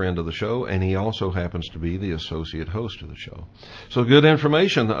 He's a friend of the show, and he also happens to be the associate host of the show. So good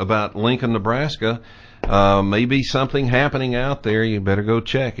information about Lincoln, Nebraska. Maybe something happening out there. You better go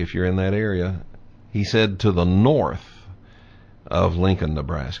check if you're in that area. He said to the north of Lincoln,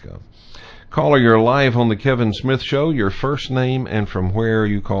 Nebraska. Caller, you're live on the Kevin Smith Show. Your first name and from where are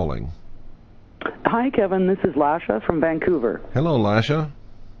you calling? Hi, Kevin. This is Lasha from Vancouver. Hello, Lasha.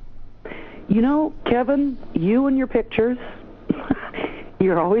 You know, Kevin, you and your pictures,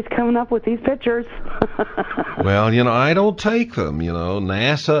 you're always coming up with these pictures. Well, I don't take them.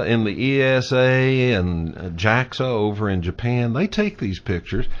 NASA and the ESA and JAXA over in Japan, they take these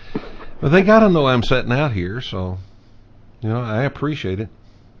pictures. But they got to know I'm sitting out here, so, I appreciate it.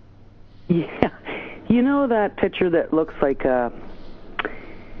 Yeah. You know that picture that looks like a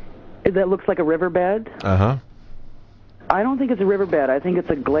riverbed? Uh-huh. I don't think it's a riverbed. I think it's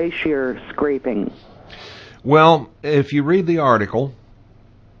a glacier scraping. Well, if you read the article...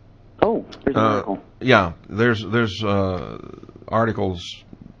 Oh, there's an article. Yeah, there's articles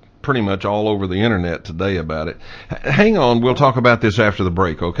pretty much all over the internet today about it. Hang on, we'll talk about this after the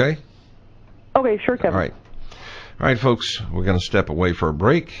break, okay? Okay, sure, Kevin. All right, folks, we're going to step away for a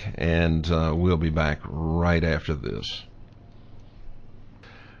break, and we'll be back right after this.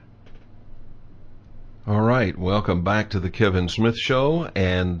 All right, welcome back to the Kevin Smith Show,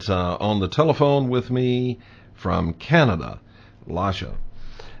 and on the telephone with me from Canada, Lasha.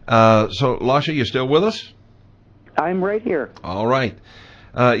 So, Lasha, you still with us? I'm right here. All right.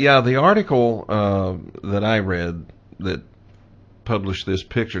 The article that I read that published this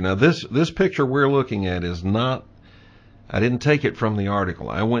picture. Now, this picture we're looking at is not, I didn't take it from the article.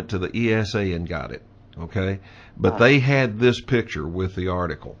 I went to the ESA and got it, okay? But they had this picture with the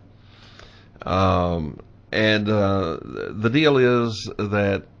article. The deal is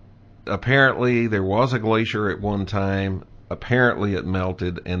that apparently there was a glacier at one time. Apparently it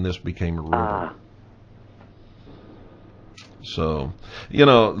melted, and this became a river. So,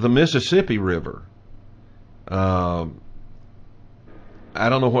 the Mississippi River, I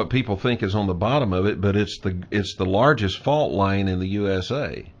don't know what people think is on the bottom of it, but it's the largest fault line in the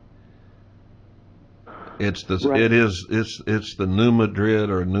USA. It's the New Madrid,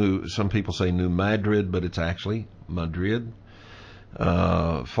 or some people say New Madrid, but it's actually Madrid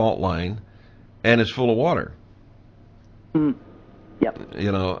fault line, and it's full of water. Yep.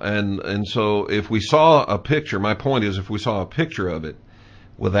 And so if we saw a picture, my point is, if we saw a picture of it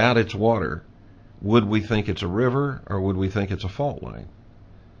without its water, would we think it's a river or would we think it's a fault line?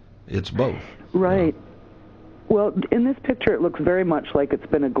 It's both. Right. Well, in this picture, it looks very much like it's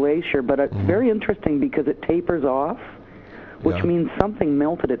been a glacier, but it's very interesting because it tapers off, which means something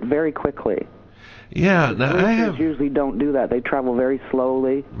melted it very quickly. Yeah. Now glaciers usually don't do that. They travel very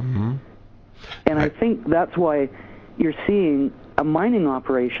slowly. Mm-hmm. And I think that's why you're seeing a mining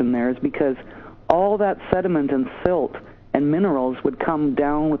operation there, is because all that sediment and silt and minerals would come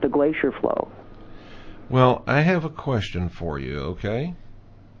down with the glacier flow. Well, I have a question for you, okay?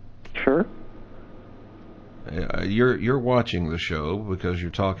 Sure. You're watching the show because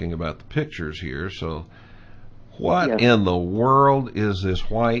you're talking about the pictures here, so what in the world is this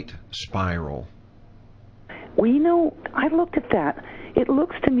white spiral? Well, I looked at that. It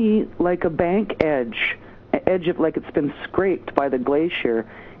looks to me like a bank edge of like it's been scraped by the glacier,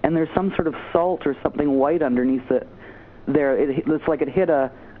 and there's some sort of salt or something white underneath it there. It's like it hit a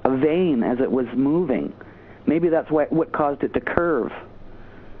vein as it was moving. Maybe that's what caused it to curve.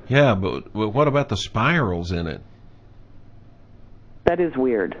 Yeah, but what about the spirals in it? That is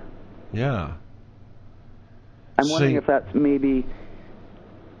weird. Yeah. I'm wondering if that's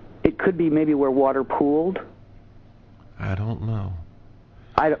it could be maybe where water pooled. I don't know.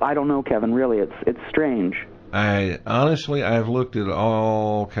 I don't know, Kevin. Really, it's strange. I've looked at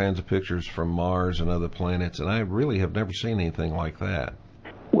all kinds of pictures from Mars and other planets, and I really have never seen anything like that.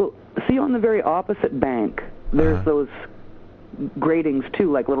 Well, see, on the very opposite bank, there's those gratings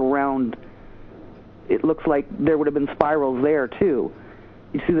too, like little round. It looks like there would have been spirals there too,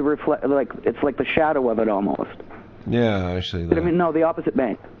 You see the like it's like the shadow of it almost. Yeah, I see that. But I mean, no, the opposite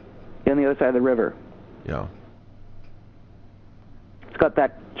bank, on the other side of the river. Yeah. It's got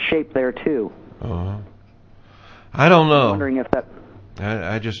that shape there too. Uh-huh. I don't know. I'm wondering if that.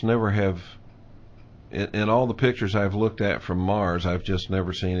 I just never have. In all the pictures I've looked at from Mars, I've just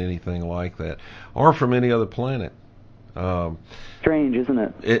never seen anything like that, or from any other planet. Strange, isn't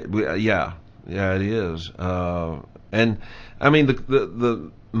it? Yeah, it is. And I mean,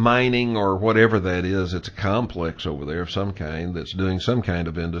 the mining or whatever that is, it's a complex over there of some kind that's doing some kind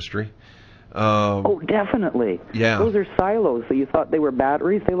of industry. Oh, definitely. Yeah. Those are silos. So you thought they were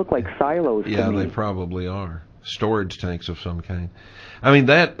batteries? They look like silos to me. Yeah, they probably are. Storage tanks of some kind. I mean,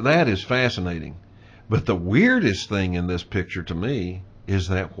 that is fascinating. But the weirdest thing in this picture to me is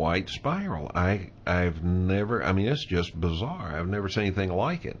that white spiral. I've never, I mean, it's just bizarre. I've never seen anything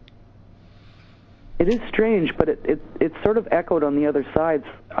like it. It is strange, but it's sort of echoed on the other sides.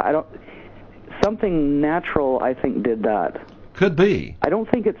 Something natural, I think, did that. Could be. I don't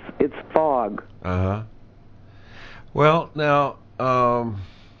think it's fog. Uh-huh. Well, now,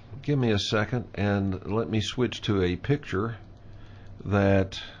 give me a second and let me switch to a picture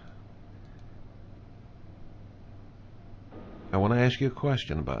that I want to ask you a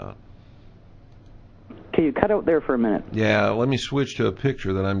question about. Can you cut out there for a minute? Yeah, let me switch to a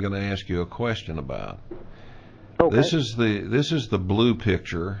picture that I'm going to ask you a question about. Okay. This is the blue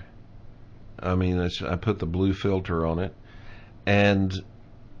picture. I mean, I put the blue filter on it, and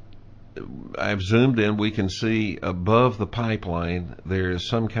I've zoomed in. We can see above the pipeline there is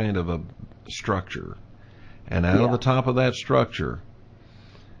some kind of a structure, and out of the top of that structure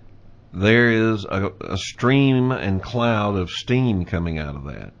there is a stream and cloud of steam coming out of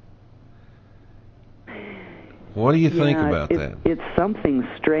that. What do you think about that? It's something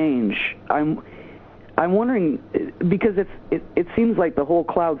strange. I'm wondering, because it seems like the whole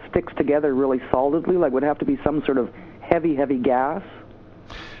cloud sticks together really solidly, like would have to be some sort of heavy gas.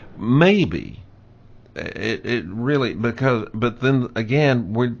 Maybe. It really, but then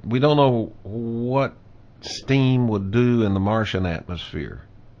again, we don't know what steam would do in the Martian atmosphere.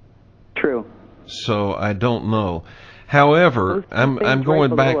 True. So I don't know. However, I'm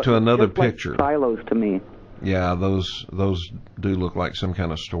going back to another picture. Like silos to me. Yeah, those do look like some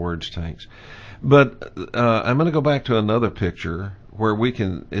kind of storage tanks. But I'm going to go back to another picture where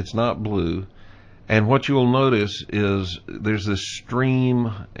it's not blue, and what you will notice is there's this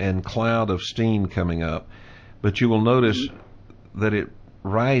stream and cloud of steam coming up, but you will notice that it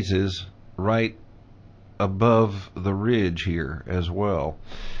rises right above the ridge here as well.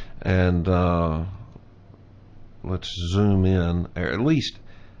 And let's zoom in, or at least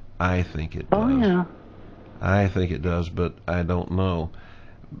I think it does. Oh, yeah. I think it does, but I don't know.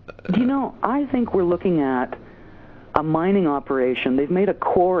 You know, I think we're looking at a mining operation. They've made a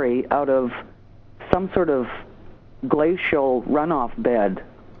quarry out of some sort of glacial runoff bed.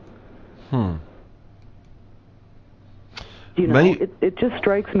 You know, it just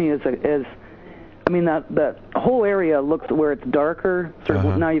strikes me as I mean, that whole area looks where it's darker. Sort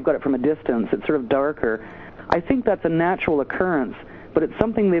of now you've got it from a distance. It's sort of darker. I think that's a natural occurrence, but it's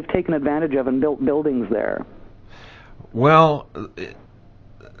something they've taken advantage of and built buildings there. Well,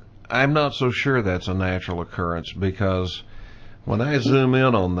 I'm not so sure that's a natural occurrence, because when I zoom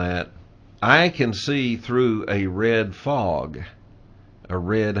in on that, I can see through a red fog, a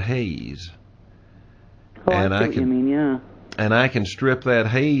red haze. Oh, I see what you mean, yeah. And I can strip that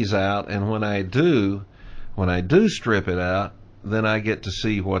haze out, and when I do strip it out, then I get to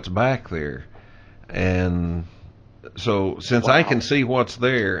see what's back there. And so since I can see what's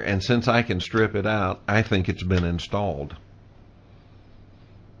there, and since I can strip it out, I think it's been installed.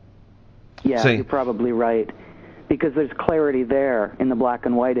 Yeah, you're probably right, because there's clarity there in the black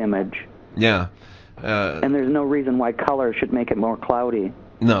and white image. Yeah. And there's no reason why color should make it more cloudy.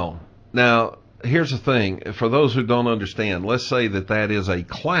 No. Now, here's the thing. For those who don't understand, let's say that is a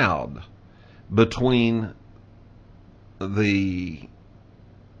cloud between the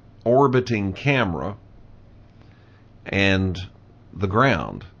orbiting camera and the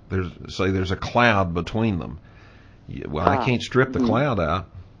ground. There's a cloud between them. Well, I can't strip the cloud out.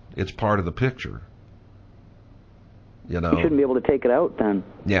 It's part of the picture. You shouldn't be able to take it out then.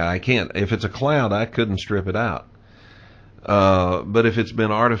 Yeah, I can't. If it's a cloud, I couldn't strip it out. But if it's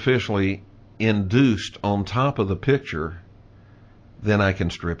been artificially induced on top of the picture, then I can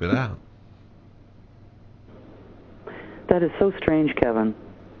strip it out. That is so strange, Kevin.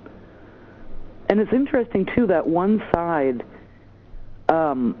 And it's interesting too that one side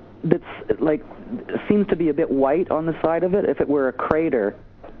that's like seems to be a bit white on the side of it. If it were a crater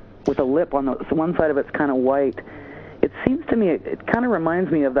with a lip on the one side of it's kind of white. It seems to me it kind of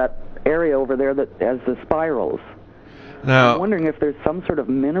reminds me of that area over there that has the spirals. Now, I'm wondering if there's some sort of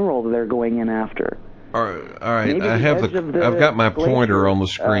mineral they're going in after. all right. Maybe I've got my pointer on the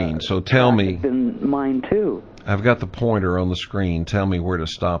screen. So tell me. Been mine too. I've got the pointer on the screen. Tell me where to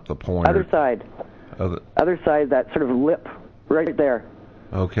stop the pointer. Other side. Other side, that sort of lip, right there.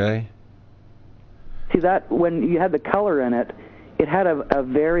 Okay. See that when you had the color in it, it had a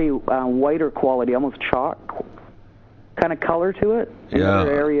very whiter quality, almost chalk kind of color to it. And Yeah.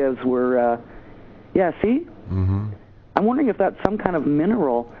 other areas were, see? Mm-hmm. I'm wondering if that's some kind of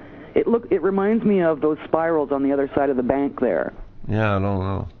mineral. It reminds me of those spirals on the other side of the bank there. Yeah, I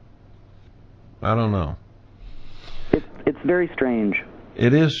don't know. It's very strange.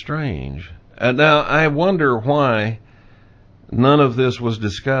 It is strange. Now, I wonder why none of this was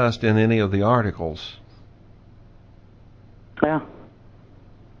discussed in any of the articles. Yeah.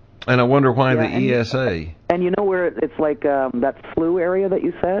 And I wonder why Yeah, the ESA. And you know where it's like that flue area that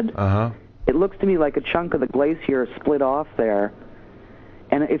you said? Uh-huh. It looks to me like a chunk of the glacier split off there.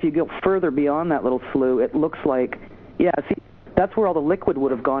 And if you go further beyond that little flue, it looks like, see, that's where all the liquid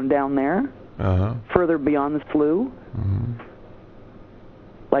would have gone down there. Uh-huh. Further beyond the flue. Mm-hmm.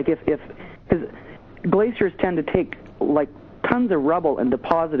 Like because glaciers tend to take like tons of rubble and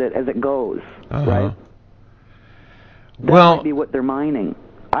deposit it as it goes, Uh-huh. right? That might be what they're mining.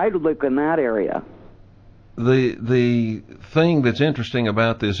 I'd look in that area. The thing that's interesting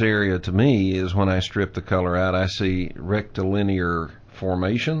about this area to me is when I strip the color out, I see rectilinear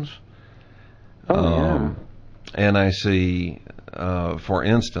formations. Yeah. And I see, for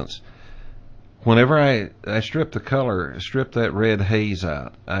instance, whenever I strip that red haze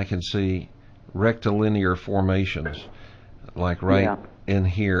out, I can see rectilinear formations, like in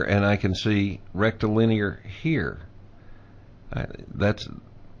here, and I can see rectilinear here.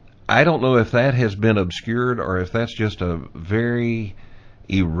 I don't know if that has been obscured or if that's just a very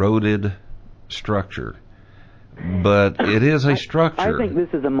eroded structure, but it is a structure. I think this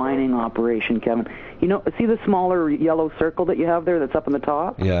is a mining operation, Kevin. You know, see the smaller yellow circle that you have there that's up on the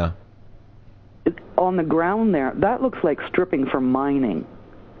top? Yeah. On the ground there, that looks like stripping for mining.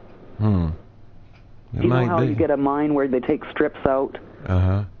 It Do you know how be. you get a mine where they take strips out?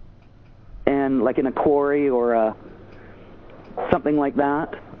 Uh-huh. And like in a quarry or something like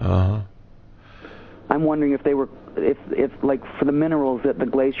that? Uh-huh. I'm wondering if they were, if like for the minerals that the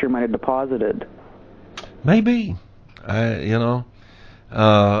glacier might have deposited. Maybe. But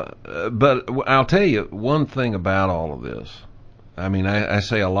I'll tell you one thing about all of this. I mean, I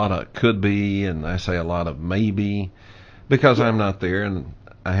say a lot of could be, and I say a lot of maybe, because I'm not there and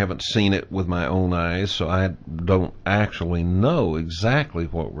I haven't seen it with my own eyes, so I don't actually know exactly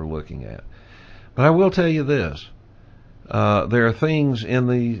what we're looking at. But I will tell you this. There are things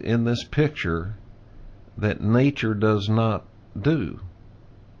in this picture that nature does not do.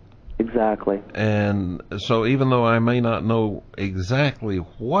 Exactly. And so even though I may not know exactly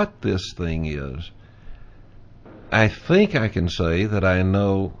what this thing is, I think I can say that I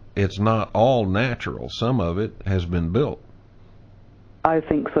know it's not all natural. Some of it has been built. I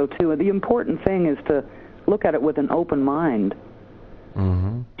think so too. The important thing is to look at it with an open mind.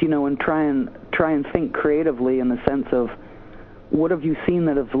 Mm-hmm. You know, and try and think creatively in the sense of what have you seen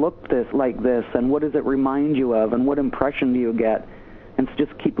that has looked like this, and what does it remind you of, and what impression do you get, and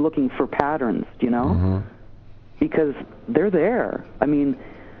just keep looking for patterns. You know, Mm-hmm. because they're there. I mean,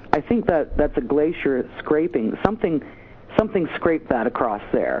 I think that's a glacier scraping. Something scraped that across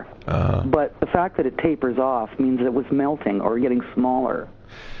there. But the fact that it tapers off means it was melting or getting smaller.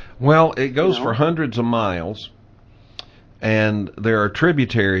 Well, it goes for hundreds of miles, and there are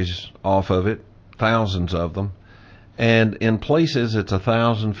tributaries off of it, thousands of them, and in places it's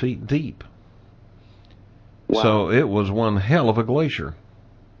 1,000 feet deep. Wow. So it was one hell of a glacier.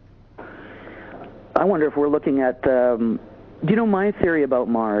 I wonder if we're looking at, do you know, my theory about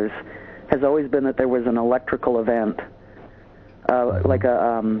Mars has always been that there was an electrical event, like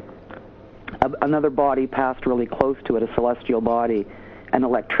another body passed really close to it, a celestial body, and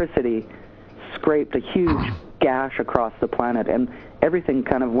electricity scraped a huge gash across the planet, and everything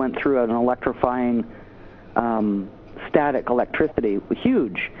kind of went through an electrifying static electricity,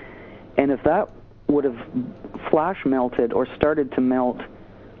 huge. And if that would have flash melted or started to melt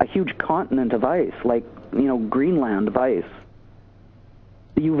a huge continent of ice, like, you know, Greenland of ice,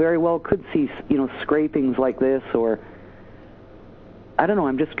 you very well could see, you know, scrapings like this, or I don't know,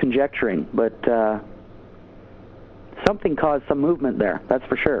 I'm just conjecturing, but something caused some movement there, that's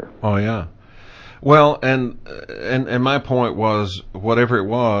for sure. Oh yeah. Well, and my point was, whatever it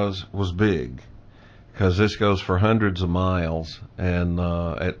was big, because this goes for hundreds of miles, and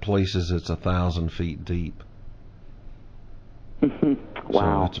at places it's 1,000 feet deep.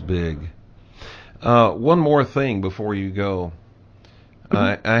 Wow. So it's big. One more thing before you go.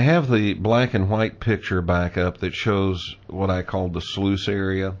 I have the black and white picture back up that shows what I call the sluice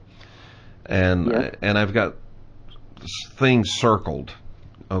area, and Yes. and I've got things circled.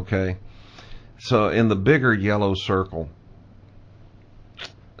 Okay, so in the bigger yellow circle,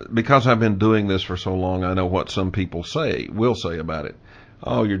 because I've been doing this for so long, I know what some people will say about it.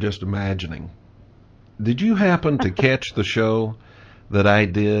 Oh, you're just imagining. Did you happen to catch the show that I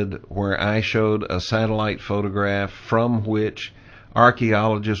did where I showed a satellite photograph from which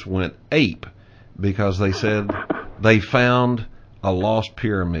archaeologists went ape because they said they found a lost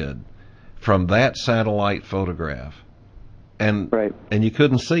pyramid from that satellite photograph? And Right. and you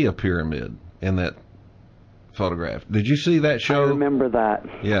couldn't see a pyramid in that photograph. Did you see that show? I remember that.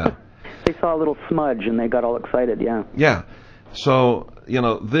 Yeah. They saw a little smudge and they got all excited, yeah. Yeah. So,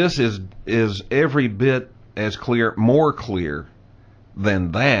 this is every bit as clear, more clear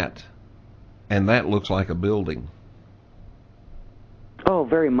than that, and that looks like a building. Oh,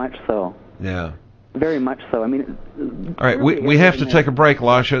 very much so. Yeah. Very much so. I mean, all right, we have to take a break,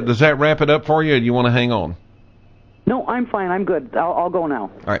 Lasha. Does that wrap it up for you, or do you want to hang on? No, I'm fine. I'm good. I'll go now.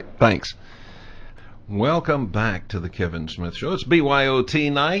 All right, thanks. Welcome back to the Kevin Smith Show. It's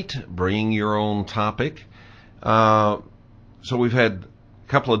BYOT night. Bring your own topic. So we've had a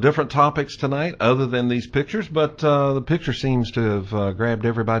couple of different topics tonight other than these pictures, but the picture seems to have grabbed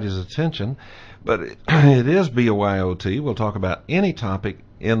everybody's attention. But it is BYOT. We'll talk about any topic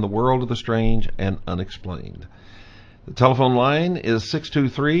in the world of the strange and unexplained. The telephone line is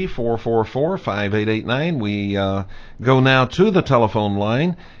 623-444-5889. We go now to the telephone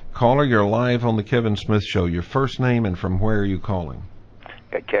line. Caller, you're live on the Kevin Smith Show. Your first name and from where are you calling?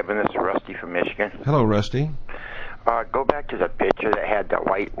 Hey, Kevin, this is Rusty from Michigan. Hello, Rusty. Go back to the picture that had the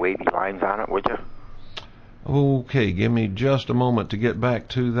white wavy lines on it, would you? Okay, give me just a moment to get back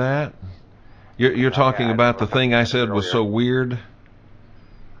to that. You're talking about the thing I said was so weird?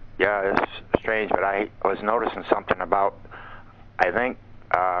 Yeah, it's strange, but I was noticing something about, I think,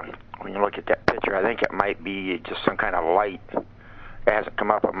 when you look at that picture, I think it might be just some kind of light. It hasn't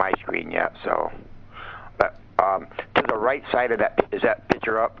come up on my screen yet, so. But to the right side of that, is that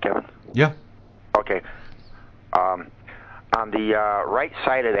picture up, Kevin? Yeah. Okay. On the right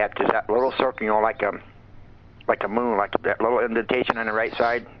side of that, is that little circle, like a moon, like that little indentation on the right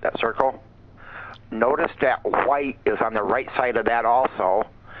side, that circle? Notice that white is on the right side of that also,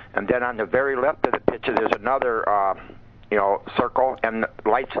 and then on the very left of the picture, there's another, circle, and the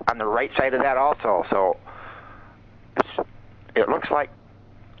lights on the right side of that also. So it looks like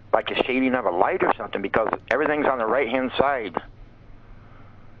a shading of a light or something because everything's on the right-hand side.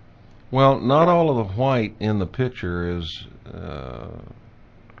 Well, not all of the white in the picture is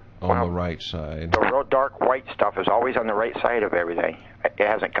on the right side. The real dark white stuff is always on the right side of everything. It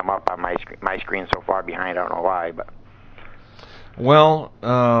hasn't come up on my screen so far behind. I don't know why, but. Well,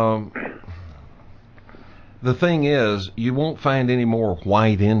 the thing is, you won't find any more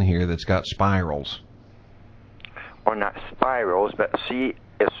white in here that's got spirals. Or not spirals, but see,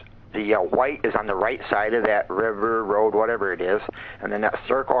 it's the white is on the right side of that river, road, whatever it is, and then that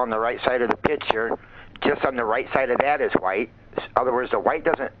circle on the right side of the picture, just on the right side of that is white. In other words, the white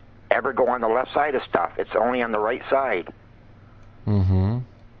doesn't ever go on the left side of stuff. It's only on the right side. Mm-hmm.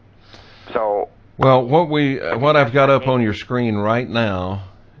 So. Well, what I've got up on your screen right now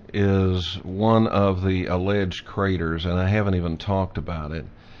is one of the alleged craters, and I haven't even talked about it.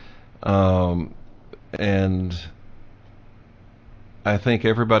 And I think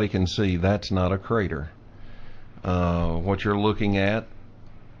everybody can see that's not a crater. What you're looking at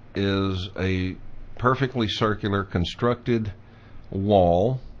is a perfectly circular constructed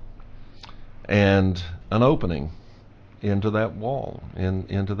wall and an opening into that wall,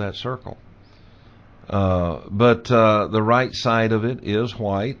 into that circle. But the right side of it is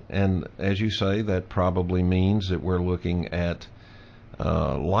white, and as you say, that probably means that we're looking at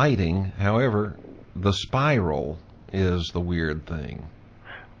lighting. However, the spiral is the weird thing.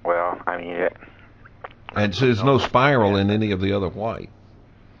 Well, I mean, and so there's no spiral in any of the other white.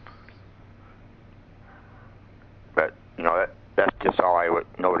 But that's just all I would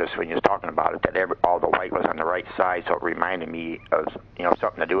notice when you was talking about it. That all the white was on the right side, so it reminded me of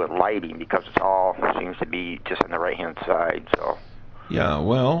something to do with lighting because it all seems to be just on the right hand side. So. Yeah,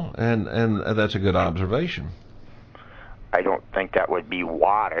 well, and that's a good observation. I don't think that would be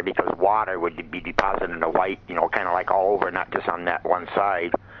water because water would be deposited in the white, kind of like all over, not just on that one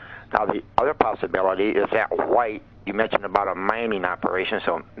side. Now, the other possibility is that white, you mentioned about a mining operation,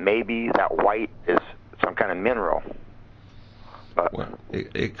 so maybe that white is some kind of mineral. But well,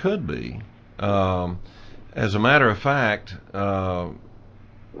 it could be. As a matter of fact,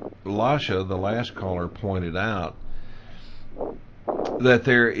 Lasha, the last caller, pointed out that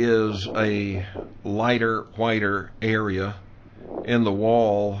there is a lighter, whiter area in the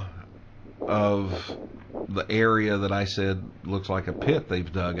wall of the area that I said looks like a pit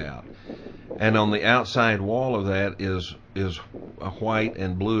they've dug out. And on the outside wall of that is a white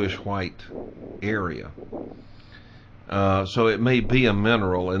and bluish white area. So it may be a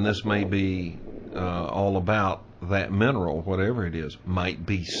mineral, and this may be all about that mineral, whatever it is. Might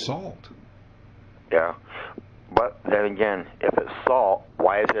be salt. Yeah. But then again, if it's salt,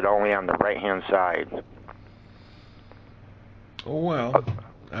 why is it only on the right-hand side? Oh, well,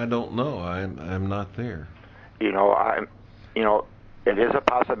 I don't know. I'm not there. You know, it is a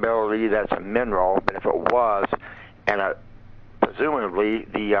possibility that's a mineral, but if it was, and presumably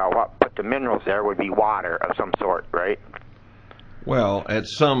what put the minerals there would be water of some sort, right? Well, at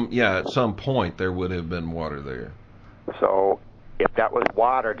some point there would have been water there. So if that was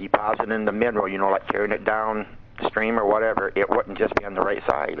water depositing the mineral, you know, like carrying it down the stream or whatever, it wouldn't just be on the right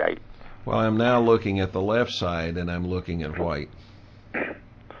side, right? Well, I'm now looking at the left side, and I'm looking at white.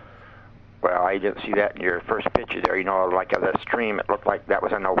 Well, I didn't see that in your first picture there. You know, like of the stream, it looked like that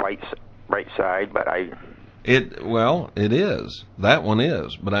was on the right side, but It is. That one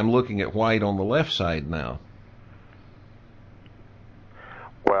is, but I'm looking at white on the left side now.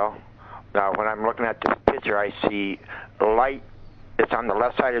 Well, now when I'm looking at this picture, I see light. It's on the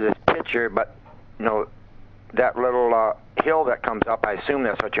left side of this picture, but you know, that little hill that comes up, I assume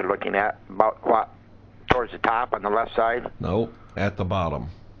that's what you're looking at, about what, towards the top on the left side? No, at the bottom.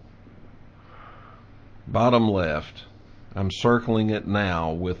 Bottom left. I'm circling it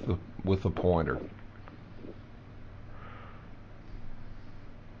now with the pointer.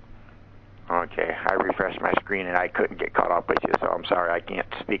 Okay, I refreshed my screen and I couldn't get caught up with you, so I'm sorry I can't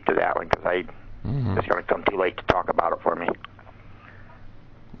speak to that one because it's going to come too late to talk about it for me.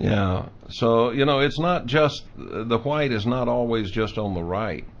 Yeah, so you know, it's not just the white is not always just on the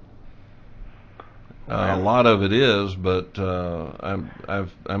right. A lot of it is, but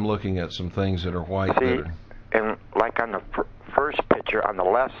I'm looking at some things that are white. See, and like on the first picture on the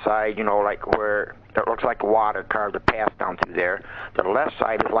left side, you know, like where it looks like water carved a path down through there. The left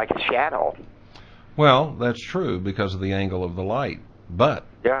side is like a shadow. Well, that's true because of the angle of the light. But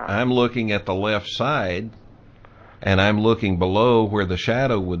yeah. I'm looking at the left side, and I'm looking below where the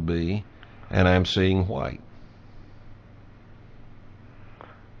shadow would be, and I'm seeing white.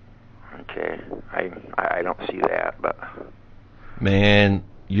 Okay, I don't see that, but... Man,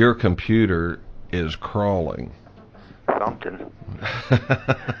 your computer is crawling. Something.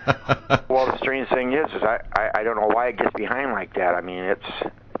 Well, the strange thing is I don't know why it gets behind like that. I mean, it's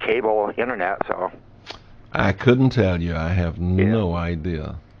cable internet, so... I couldn't tell you. I have no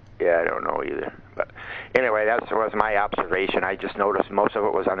idea. Yeah, I don't know either. But anyway, that was my observation. I just noticed most of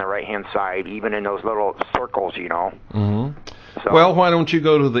it was on the right-hand side, even in those little circles, you know. Mm-hmm. So, well, why don't you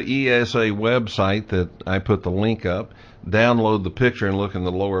go to the ESA website that I put the link up, download the picture, and look in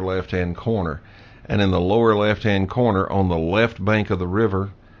the lower left-hand corner. And in the lower left-hand corner, on the left bank of the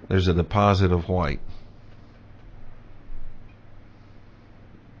river, there's a deposit of white.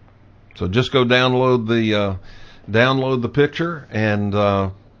 So just go download the picture, and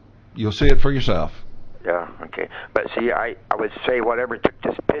you'll see it for yourself. Yeah, okay. But see, I would say whatever took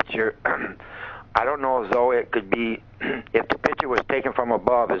this picture, I don't know as though it could be, if the picture was taken from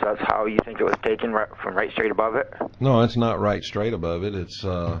above, is that how you think it was taken, from right straight above it? No, it's not right straight above it. It's,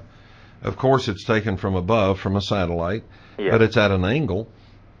 of course, it's taken from above, from a satellite, but it's at an angle.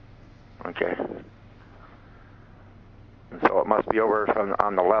 Okay. So it must be over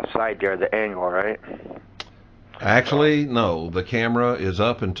on the left side there, the angle, right? Actually, no. The camera is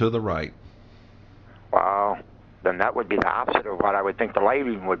up and to the right. Wow. Then that would be the opposite of what I would think the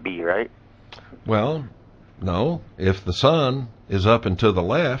lighting would be, right? Well, no. If the sun is up and to the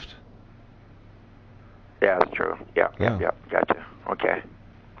left. Yeah, that's true. Yeah. Gotcha. Okay.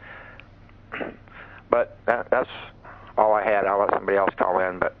 But that's all I had. I'll let somebody else call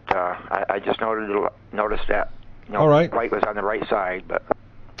in, but I just noticed that. You know, all right. White was on the right side, but...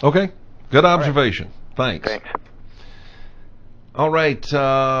 Okay. Good observation. Right. Thanks. All right.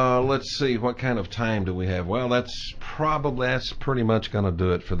 Let's see. What kind of time do we have? Well, that's pretty much going to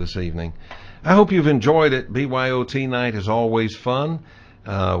do it for this evening. I hope you've enjoyed it. BYOT night is always fun.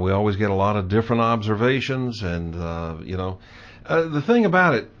 We always get a lot of different observations, and, the thing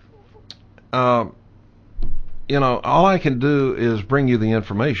about it, all I can do is bring you the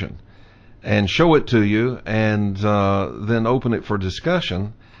information and show it to you, and then open it for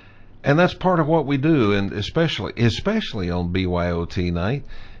discussion. And that's part of what we do, and especially on BYOT night,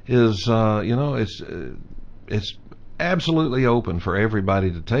 is it's absolutely open for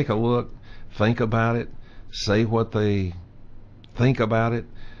everybody to take a look, think about it, say what they think about it,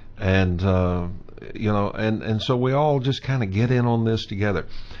 and and so we all just kind of get in on this together.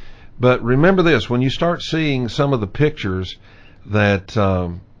 But remember this, when you start seeing some of the pictures that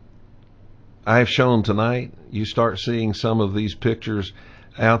I've shown tonight, you start seeing some of these pictures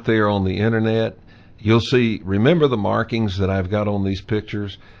out there on the internet, you'll see, remember the markings that I've got on these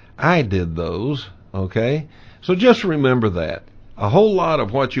pictures? I did those, okay? So just remember that. A whole lot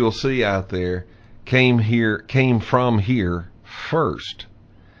of what you'll see out there came from here first.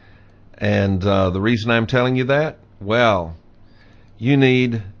 And the reason I'm telling you that, well, you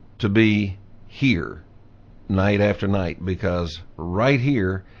need to be here night after night, because right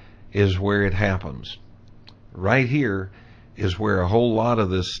here is where it happens. Right here is where a whole lot of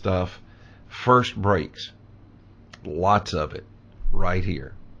this stuff first breaks. Lots of it right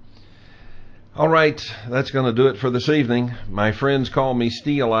here. All right, that's going to do it for this evening. My friends call me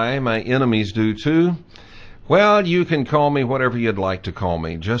Steel Eye. My enemies do too. Well, you can call me whatever you'd like to call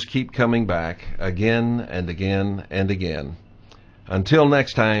me. Just keep coming back again and again and again. Until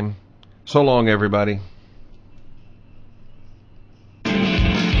next time, so long, everybody.